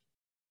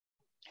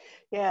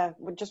 Yeah,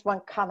 just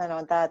one comment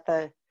on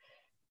that.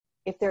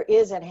 If there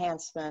is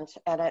enhancement,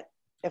 and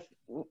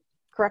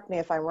correct me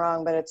if I'm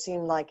wrong, but it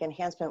seemed like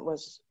enhancement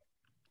was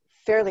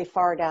fairly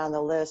far down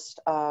the list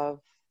of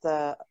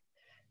the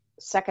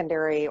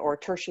secondary or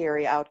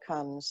tertiary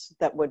outcomes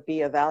that would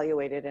be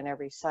evaluated in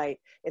every site.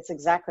 It's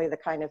exactly the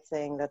kind of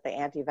thing that the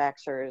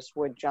anti-vaxxers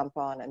would jump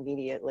on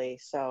immediately.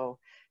 So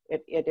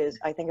it is,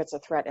 I think it's a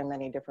threat in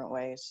many different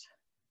ways.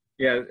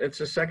 Yeah,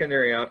 it's a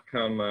secondary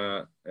outcome.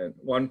 And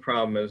one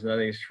problem is none of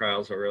these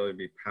trials will really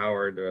be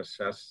powered to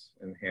assess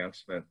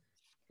enhancement,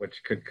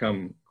 which could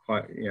come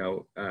quite,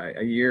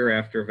 a year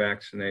after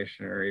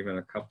vaccination or even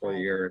a couple of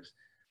years.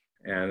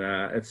 And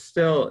it's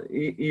still,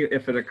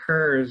 if it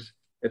occurs,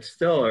 it's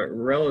still a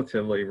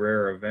relatively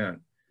rare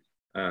event.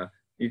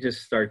 You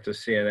just start to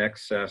see a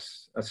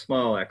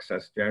small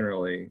excess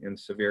generally in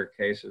severe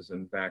cases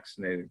in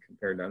vaccinated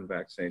compared to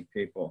unvaccinated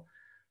people.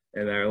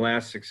 And our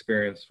last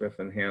experience with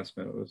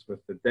enhancement was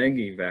with the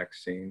dengue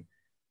vaccine.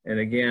 And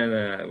again,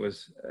 it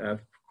was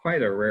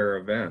quite a rare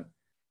event.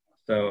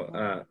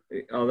 So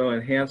although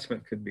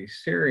enhancement could be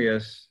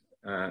serious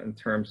in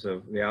terms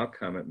of the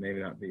outcome, it may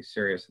not be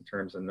serious in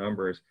terms of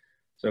numbers.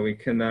 So we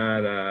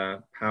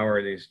cannot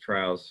power these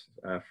trials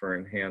for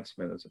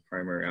enhancement as a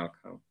primary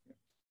outcome.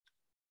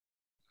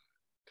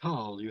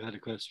 Carl, you had a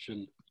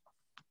question.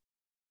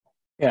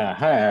 Yeah,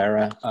 hi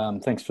Ira.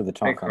 Thanks for the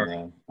talk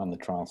on the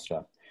trial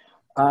stuff.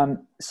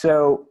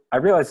 So I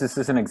realize this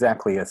isn't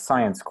exactly a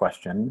science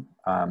question,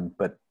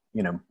 but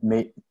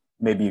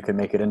maybe you can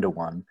make it into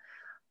one.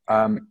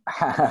 How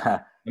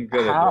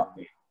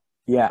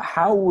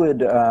would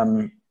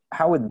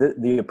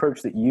the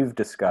approach that you've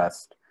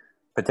discussed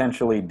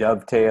potentially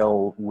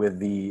dovetail with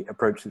the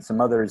approach that some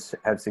others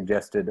have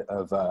suggested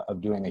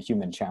of doing a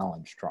human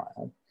challenge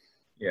trial?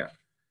 Yeah,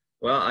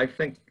 well, I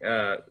think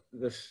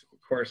this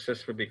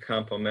would be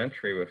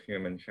complementary with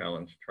human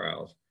challenge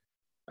trials.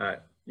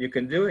 You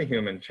can do a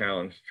human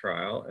challenge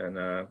trial, and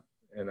I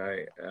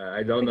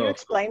don't know. Can you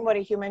explain what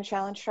a human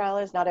challenge trial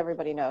is? Not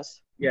everybody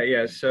knows.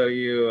 Yeah. So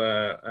you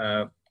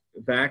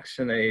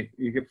vaccinate.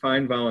 You can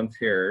find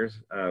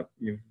volunteers.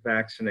 You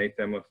vaccinate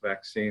them with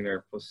vaccine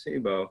or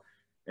placebo,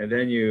 and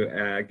then you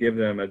give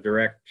them a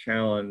direct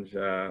challenge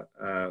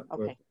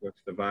with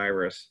the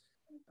virus.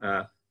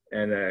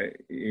 And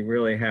you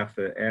really have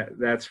to,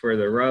 that's where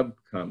the rub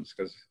comes,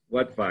 because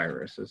what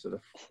virus? Is it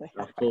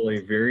a fully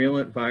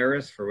virulent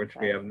virus for which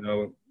we have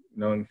no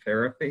known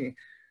therapy?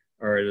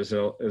 Or is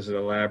it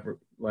a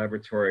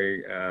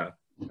laboratory,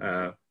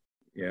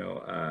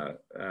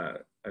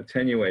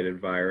 attenuated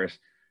virus?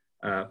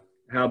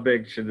 How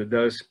big should the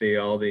dose be?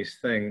 All these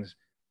things.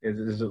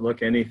 does it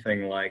look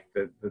anything like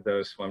the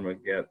dose one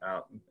would get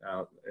out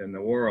in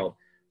the world?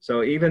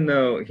 So even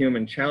though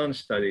human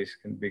challenge studies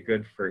can be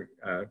good for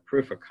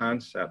proof of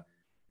concept,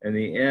 in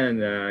the end,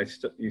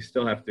 you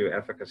still have to do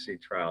efficacy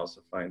trials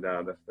to find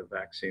out if the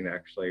vaccine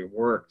actually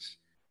works,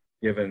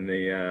 given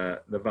the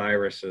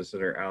viruses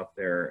that are out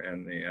there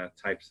and the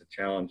types of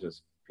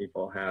challenges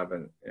people have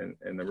in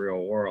the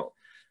real world.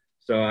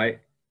 So I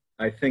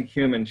think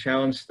human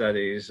challenge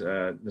studies,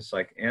 just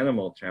like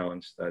animal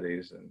challenge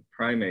studies and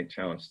primate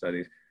challenge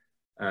studies,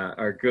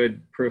 are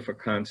good proof of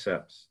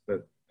concepts.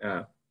 But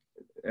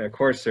of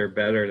course, they're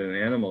better than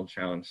animal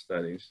challenge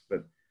studies,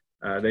 but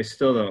they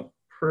still don't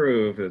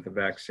prove that the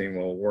vaccine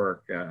will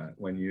work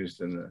when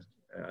used in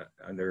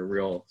under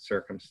real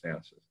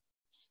circumstances.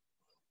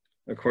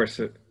 Of course,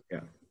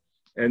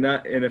 and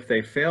if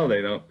they fail,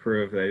 they don't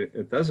prove that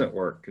it doesn't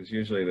work, because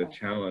usually the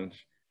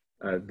challenge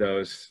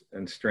dose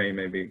and strain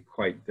may be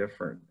quite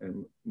different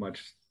and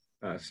much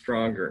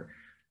stronger.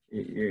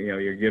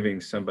 You're giving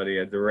somebody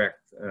a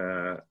direct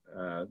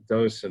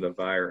dose of the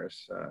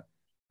virus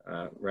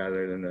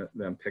rather than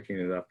them picking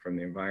it up from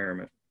the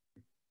environment.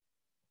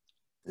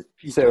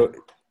 So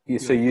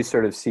you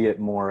sort of see it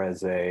more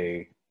as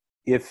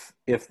if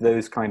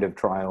those kind of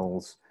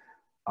trials,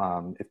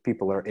 if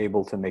people are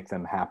able to make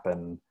them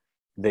happen,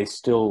 they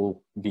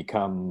still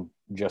become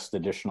just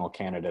additional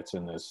candidates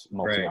in this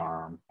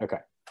multi-arm. Right.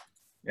 Okay.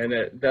 And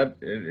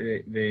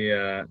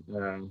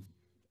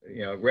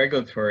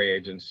regulatory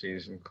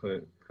agencies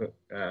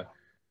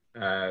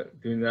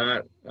do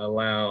not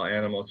allow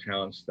animal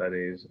challenge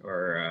studies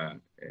or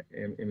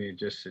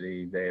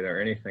immunogenicity data or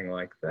anything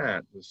like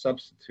that to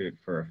substitute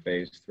for a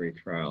phase 3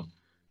 trial.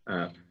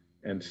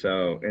 And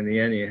so in the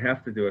end, you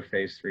have to do a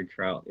phase 3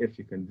 trial if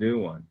you can do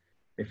one.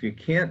 If you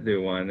can't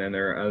do one, then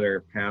there are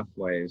other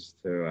pathways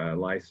to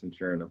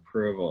licensure and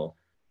approval.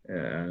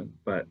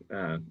 But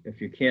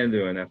if you can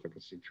do an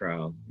efficacy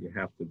trial, you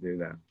have to do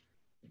that.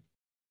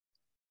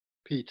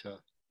 Peter.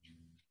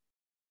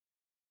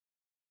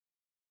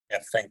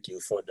 Yeah, thank you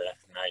for the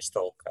nice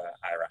talk,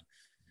 Ira.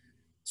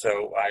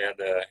 So I had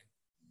a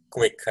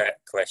quick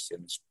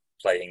questions,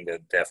 playing the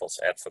devil's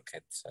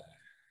advocate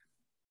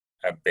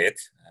a bit,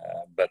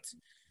 but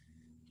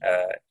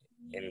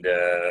in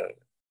the,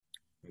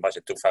 was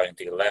it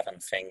 2011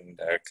 thing,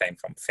 there came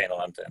from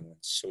Finland and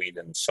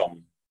Sweden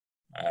some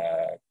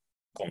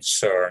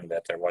concern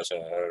that there was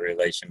a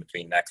relation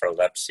between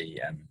narcolepsy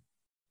and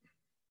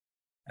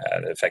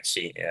the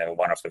vaccine,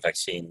 one of the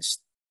vaccines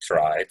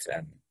tried,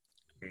 and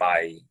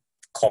my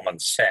common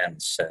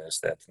sense says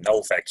that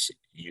no vaccine,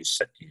 you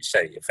say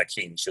a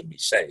vaccine should be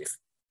safe,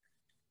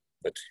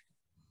 but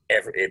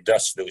it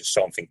does do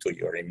something to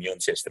your immune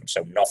system,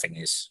 so nothing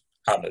is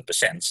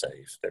 100%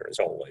 safe. There is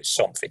always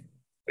something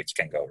which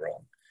can go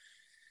wrong.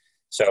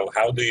 So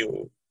how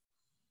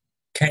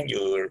can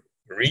you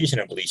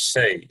reasonably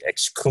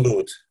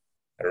exclude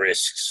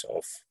risks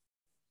of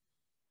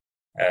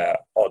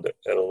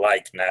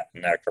like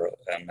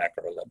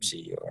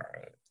narcolepsy,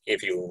 or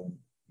if you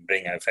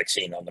bring a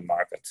vaccine on the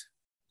market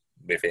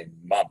within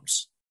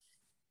months?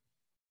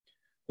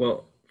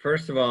 Well,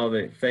 first of all,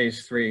 the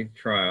phase 3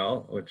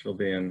 trial, which will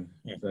be in,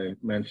 as I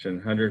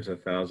mentioned, hundreds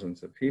of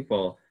thousands of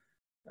people,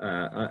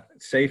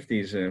 safety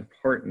is an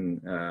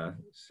important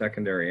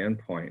secondary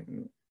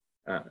endpoint.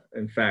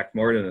 In fact,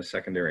 more than a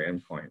secondary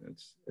endpoint,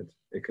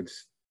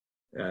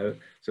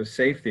 so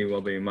safety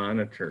will be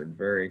monitored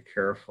very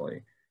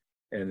carefully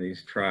in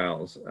these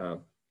trials.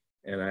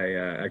 And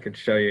I could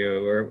show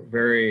you, we're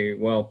very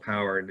well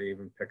powered to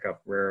even pick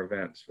up rare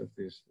events with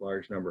these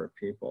large number of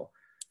people.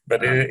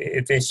 But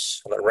it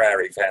is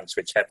rare events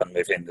which happen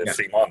within the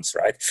 3 months,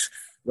 right?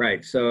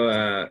 Right.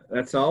 So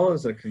that's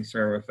always a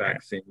concern with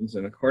vaccines.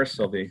 And of course,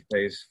 there'll be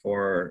phase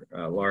 4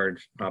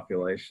 large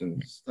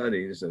population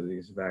studies of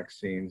these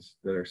vaccines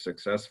that are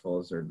successful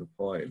as they're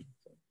deployed.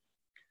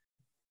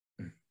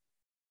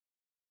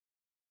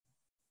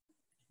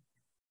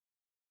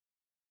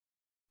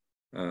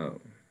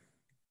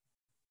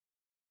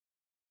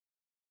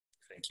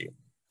 Thank you.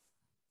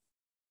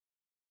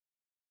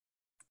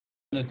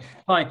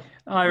 Hi,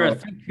 Ira,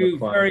 thank you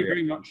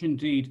very much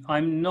indeed.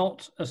 I'm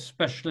not a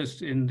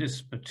specialist in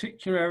this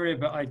particular area,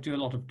 but I do a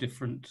lot of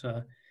different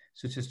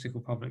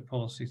statistical public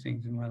policy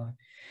things in my life.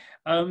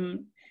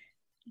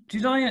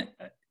 Did I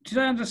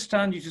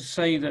understand you to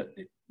say that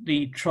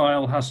the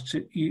trial has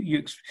to,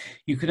 you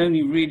can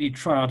only really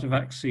try out a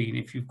vaccine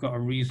if you've got a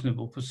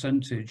reasonable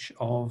percentage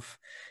of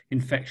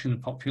infection in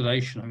the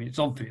population? I mean, it's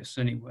obvious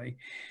anyway.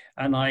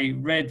 And I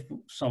read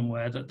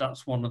somewhere that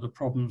that's one of the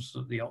problems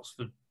that the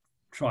Oxford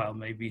trial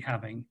may be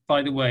having.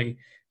 By the way,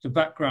 the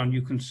background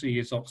you can see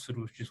is Oxford,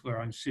 which is where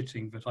I'm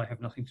sitting, but I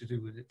have nothing to do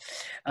with it.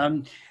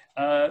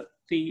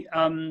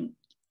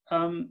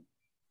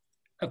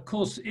 Of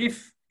course,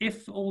 if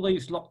all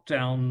these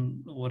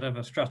lockdown or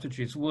whatever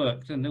strategies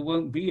work, then there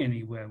won't be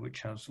anywhere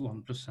which has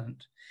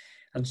 1%.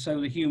 And so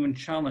the human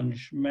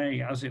challenge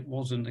may, as it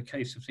was in the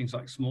case of things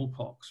like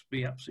smallpox,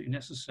 be absolutely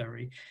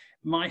necessary.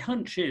 My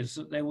hunch is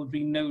that there would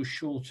be no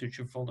shortage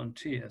of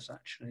volunteers,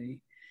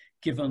 actually,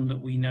 given that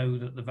we know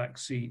that the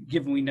vaccine,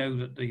 given we know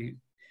that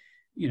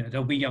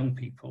there'll be young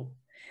people.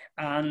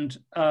 And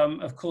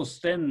of course,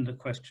 then the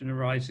question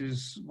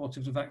arises, what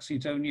if the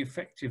vaccine's only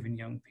effective in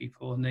young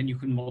people? And then you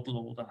can model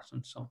all that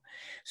and so on.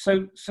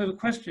 So the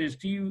question is,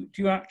 do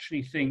you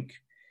actually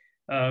think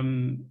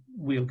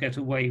we'll get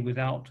away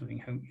without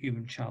doing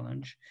human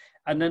challenge?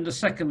 And then the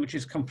second, which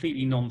is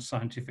completely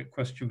non-scientific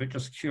question, but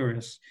just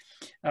curious,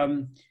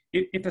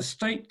 if a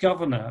state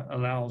governor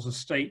allows a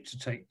state to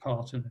take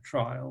part in a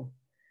trial,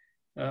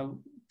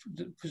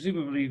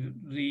 presumably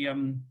the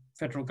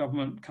federal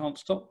government can't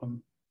stop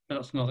them. But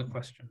that's another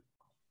question.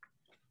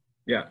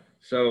 Yeah,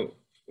 so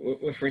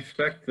with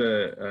respect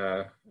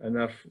to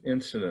enough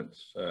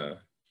incidents,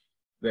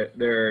 that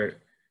there are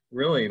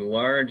really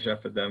large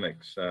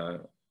epidemics,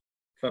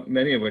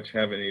 many of which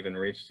haven't even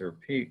reached their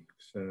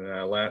peaks in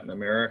Latin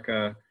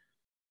America,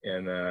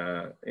 in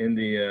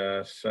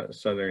India,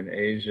 Southern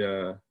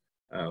Asia,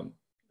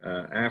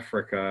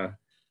 Africa.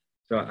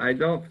 So I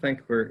don't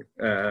think we'll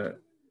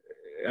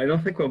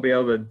be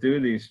able to do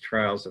these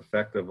trials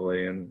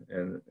effectively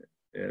in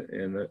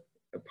the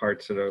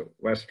parts of the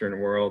Western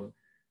world,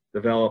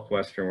 developed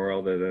Western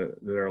world that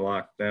are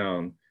locked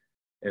down.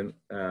 And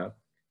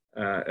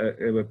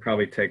it would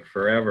probably take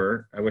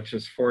forever, which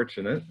is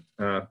fortunate.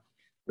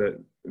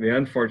 The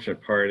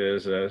unfortunate part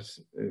is, as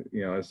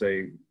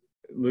they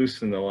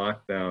loosen the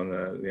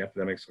lockdown, the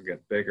epidemics will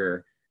get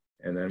bigger,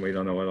 and then we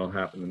don't know what will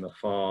happen in the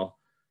fall.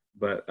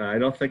 But I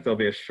don't think there'll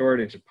be a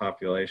shortage of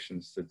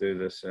populations to do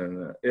this,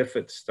 and if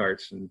it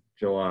starts in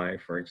July,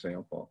 for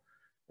example,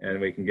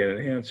 and we can get an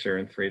answer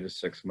in 3 to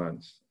 6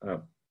 months.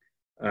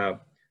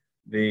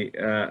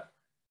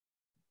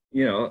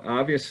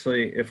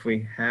 Obviously, if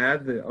we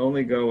had to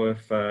only go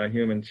with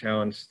human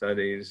challenge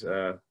studies,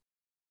 I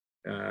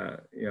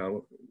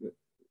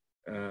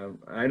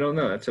don't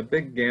know. It's a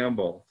big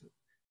gamble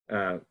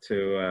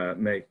to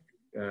make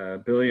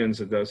billions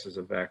of doses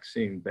of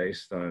vaccine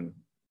based on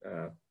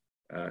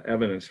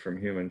evidence from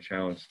human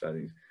challenge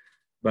studies.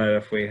 But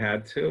if we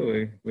had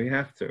to, we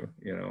have to,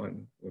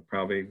 and we'll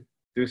probably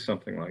do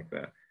something like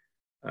that.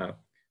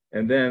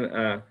 And then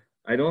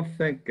I don't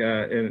think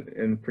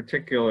in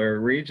particular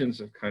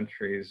regions of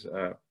countries,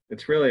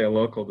 it's really a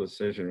local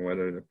decision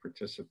whether to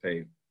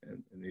participate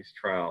in these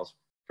trials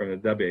from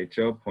the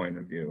WHO point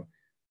of view.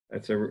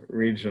 It's a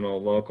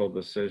regional, local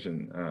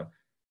decision.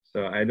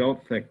 So I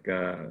don't think,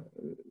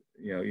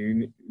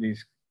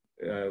 these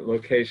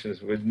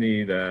locations would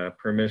need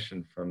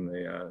permission from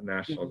the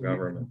national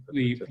government.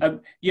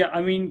 Yeah,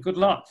 I mean, good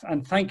luck.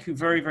 And thank you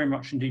very, very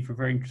much indeed for a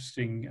very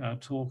interesting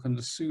talk. And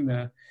the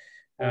sooner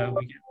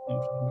we get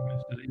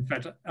on, in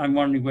fact, I'm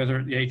wondering whether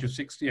at the age of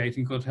 68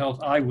 in good health,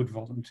 I would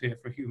volunteer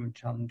for a human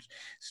challenge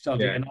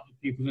study. Yeah. And other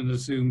people in the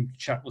Zoom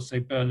chat will say,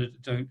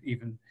 Bernard, don't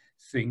even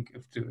think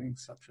of doing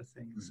such a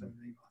thing. So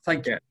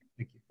thank you. Yeah.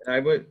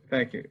 Thank you.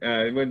 Thank you.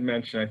 I would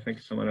mention, I think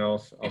someone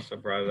else also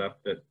brought it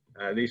up, that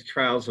these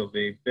trials will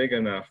be big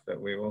enough that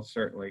we will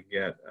certainly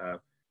get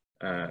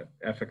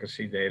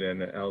efficacy data in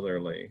the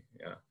elderly,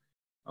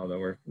 although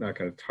we're not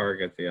going to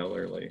target the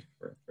elderly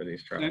for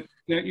these trials.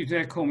 Don't you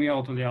dare call me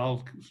elderly,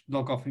 I'll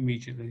log off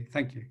immediately.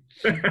 Thank you.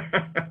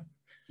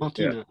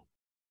 Martina. Yeah.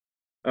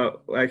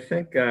 Oh, I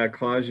think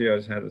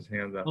Claudio's had his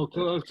hand up.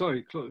 Oh,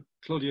 sorry,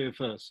 Claudio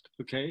first,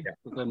 okay? Yeah.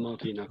 But then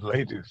Martina.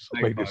 Ladies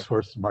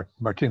first.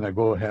 Martina,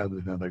 go ahead,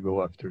 and then I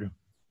go after you.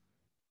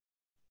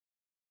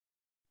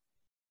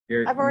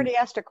 I've already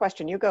asked a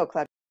question. You go,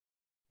 Claudia.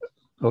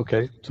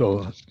 Okay,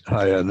 so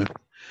hi, Anna.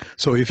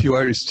 So if you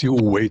are still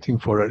waiting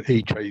for an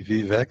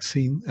HIV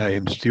vaccine, I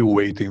am still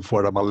waiting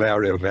for a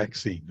malaria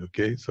vaccine,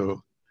 okay?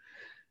 So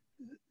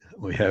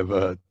we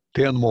have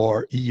 10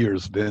 more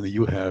years than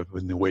you have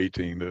been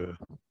waiting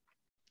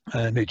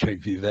an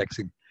HIV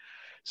vaccine.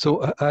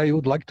 So I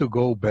would like to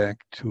go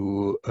back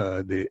to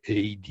the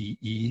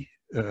ADE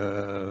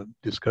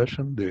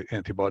discussion, the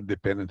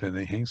antibody-dependent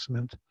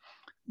enhancement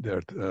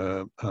that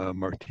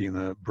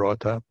Martina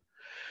brought up.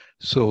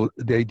 So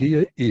the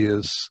idea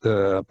is,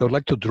 I would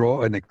like to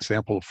draw an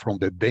example from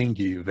the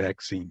dengue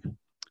vaccine.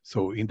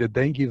 So in the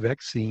dengue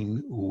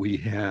vaccine, we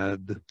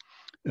had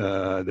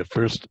the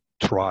first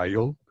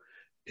trial,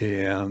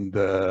 and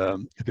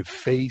the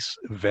face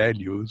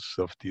values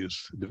of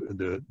this,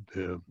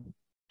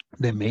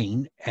 the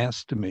main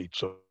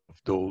estimates of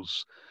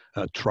those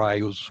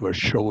trials were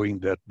showing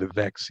that the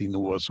vaccine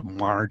was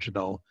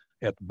marginal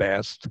at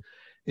best,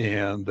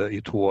 and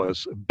it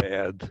was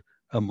bad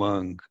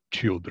among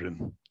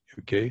children,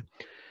 okay?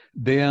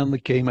 Then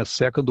came a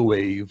second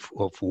wave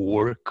of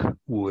work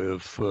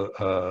with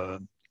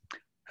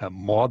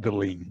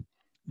modeling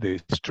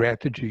the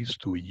strategies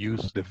to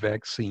use the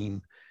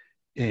vaccine,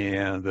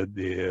 and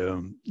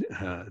the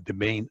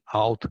main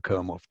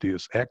outcome of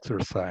this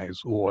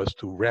exercise was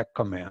to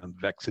recommend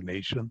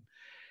vaccination.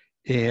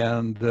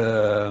 And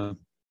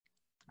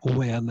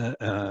when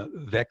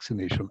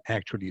vaccination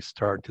actually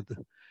started,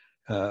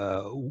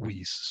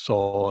 we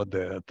saw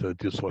that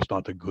this was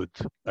not a good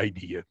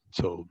idea.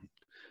 So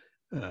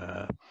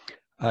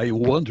I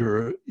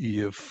wonder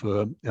if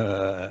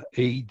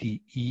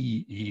ADE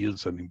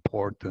is an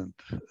important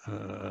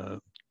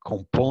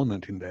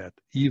component in that,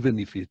 even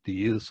if it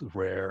is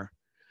rare.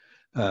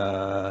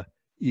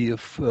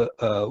 If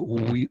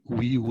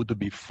we would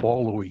be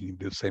following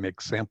the same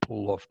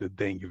example of the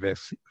dengue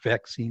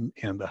vaccine,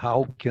 and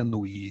how can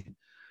we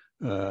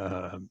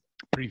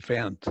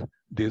prevent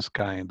this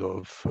kind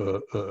of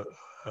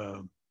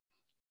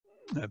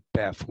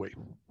pathway?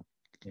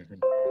 Mm-hmm.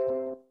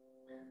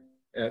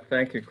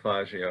 Thank you,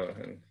 Claudio.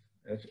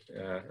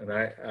 And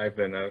I've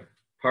been a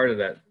part of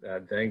that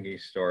dengue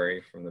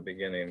story from the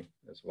beginning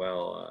as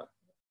well.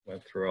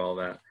 Went through all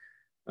that.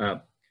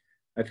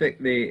 I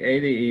think the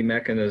ADE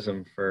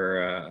mechanism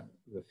for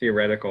the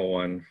theoretical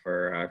one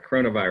for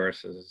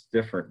coronavirus is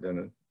different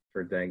than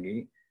for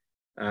dengue,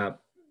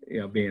 you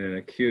know, being an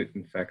acute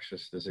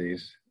infectious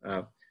disease.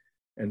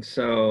 And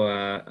so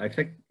I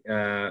think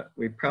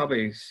we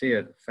probably see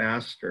it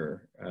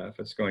faster if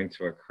it's going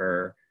to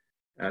occur.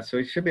 So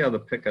we should be able to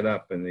pick it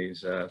up in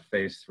these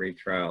phase 3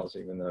 trials,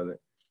 even though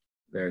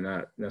they're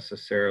not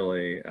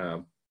necessarily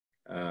you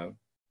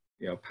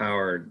know,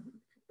 powered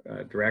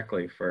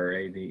directly for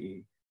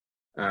ADE.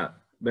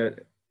 But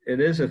it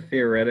is a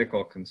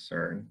theoretical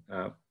concern,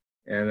 and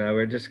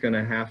we're just going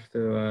to have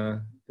to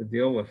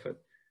deal with it.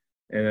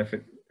 And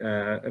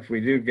if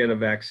we do get a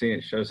vaccine,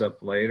 it shows up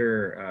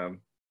later,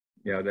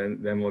 you know,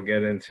 then we'll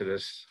get into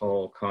this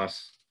whole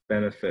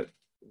cost-benefit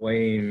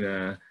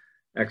weighing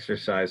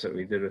exercise that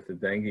we did with the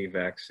dengue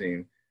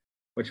vaccine.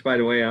 Which, by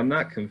the way, I'm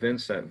not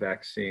convinced that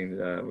vaccine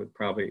would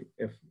probably,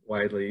 if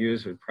widely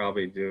used, would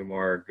probably do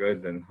more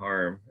good than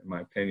harm, in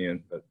my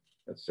opinion. But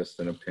that's just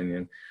an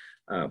opinion.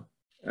 And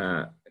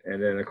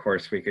then, of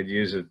course, we could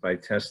use it by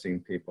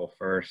testing people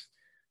first.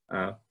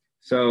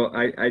 So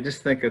I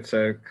just think it's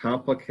a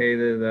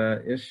complicated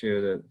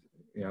issue that,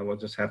 you know, we'll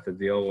just have to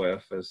deal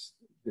with as,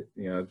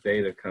 you know,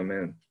 data come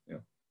in. You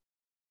know.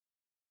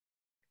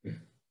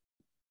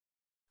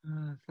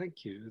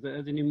 Thank you. Are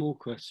there any more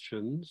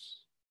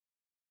questions?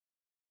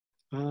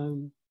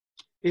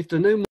 If there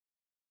are no more...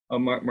 Oh,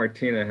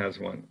 Martina has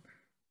one.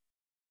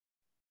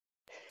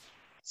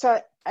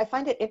 So I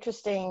find it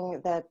interesting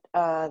that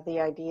the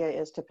idea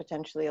is to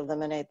potentially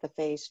eliminate the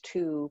phase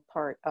 2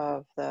 part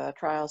of the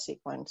trial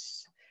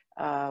sequence,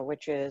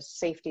 which is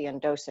safety and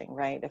dosing,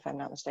 right? If I'm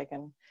not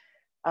mistaken.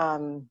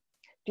 Do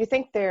you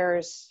think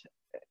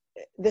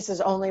this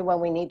is only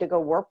when we need to go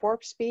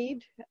warp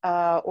speed,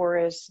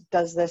 or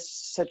does this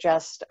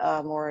suggest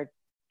a more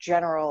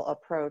general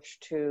approach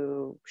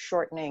to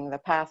shortening the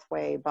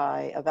pathway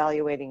by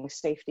evaluating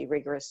safety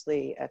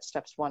rigorously at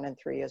steps 1 and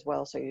 3 as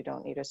well, so you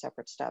don't need a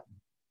separate step?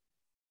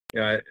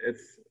 Yeah,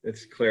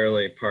 it's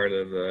clearly part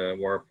of the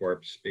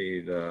warp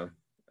speed.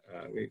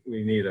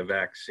 We need a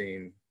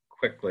vaccine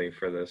quickly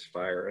for this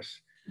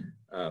virus,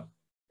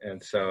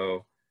 and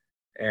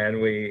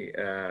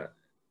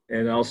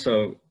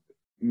also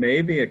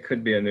maybe it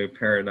could be a new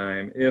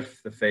paradigm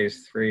if the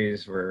phase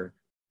 3s were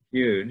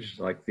huge,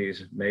 like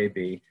these may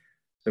be,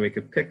 so we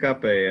could pick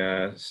up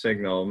a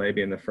signal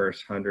maybe in the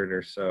first 100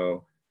 or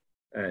so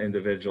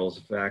individuals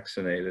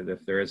vaccinated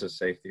if there is a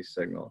safety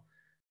signal,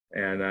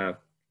 and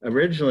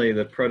originally,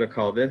 the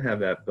protocol did have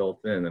that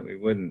built in, that we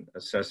wouldn't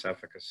assess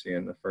efficacy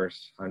in the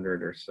first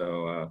 100 or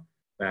so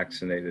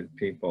vaccinated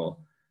people.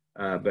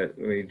 But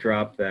we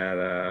dropped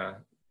that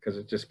because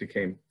it just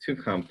became too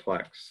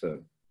complex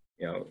to,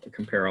 you know,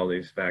 compare all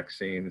these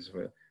vaccines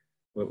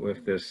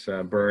with this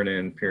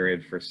burn-in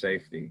period for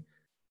safety.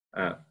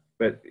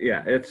 But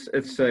yeah, it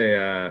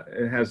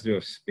has to do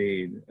with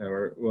speed.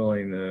 We're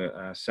willing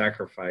to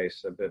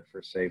sacrifice a bit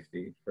for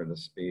safety for the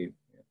speed.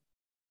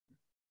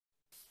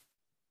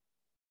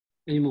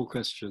 Any more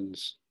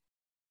questions?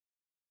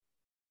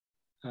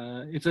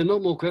 If there are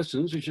not more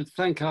questions, we should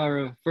thank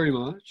Ira very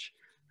much.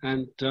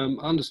 And I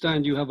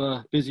understand you have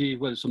a busy,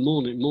 well, it's a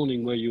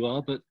morning where you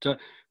are, but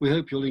we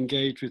hope you'll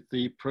engage with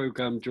the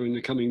program during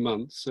the coming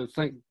months. So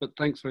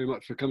thanks very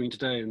much for coming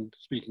today and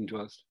speaking to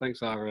us.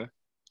 Thanks, Ira.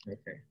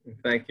 Okay,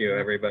 thank you,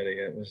 everybody.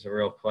 It was a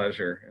real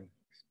pleasure and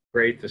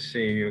great to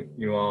see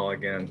you all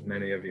again,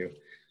 many of you.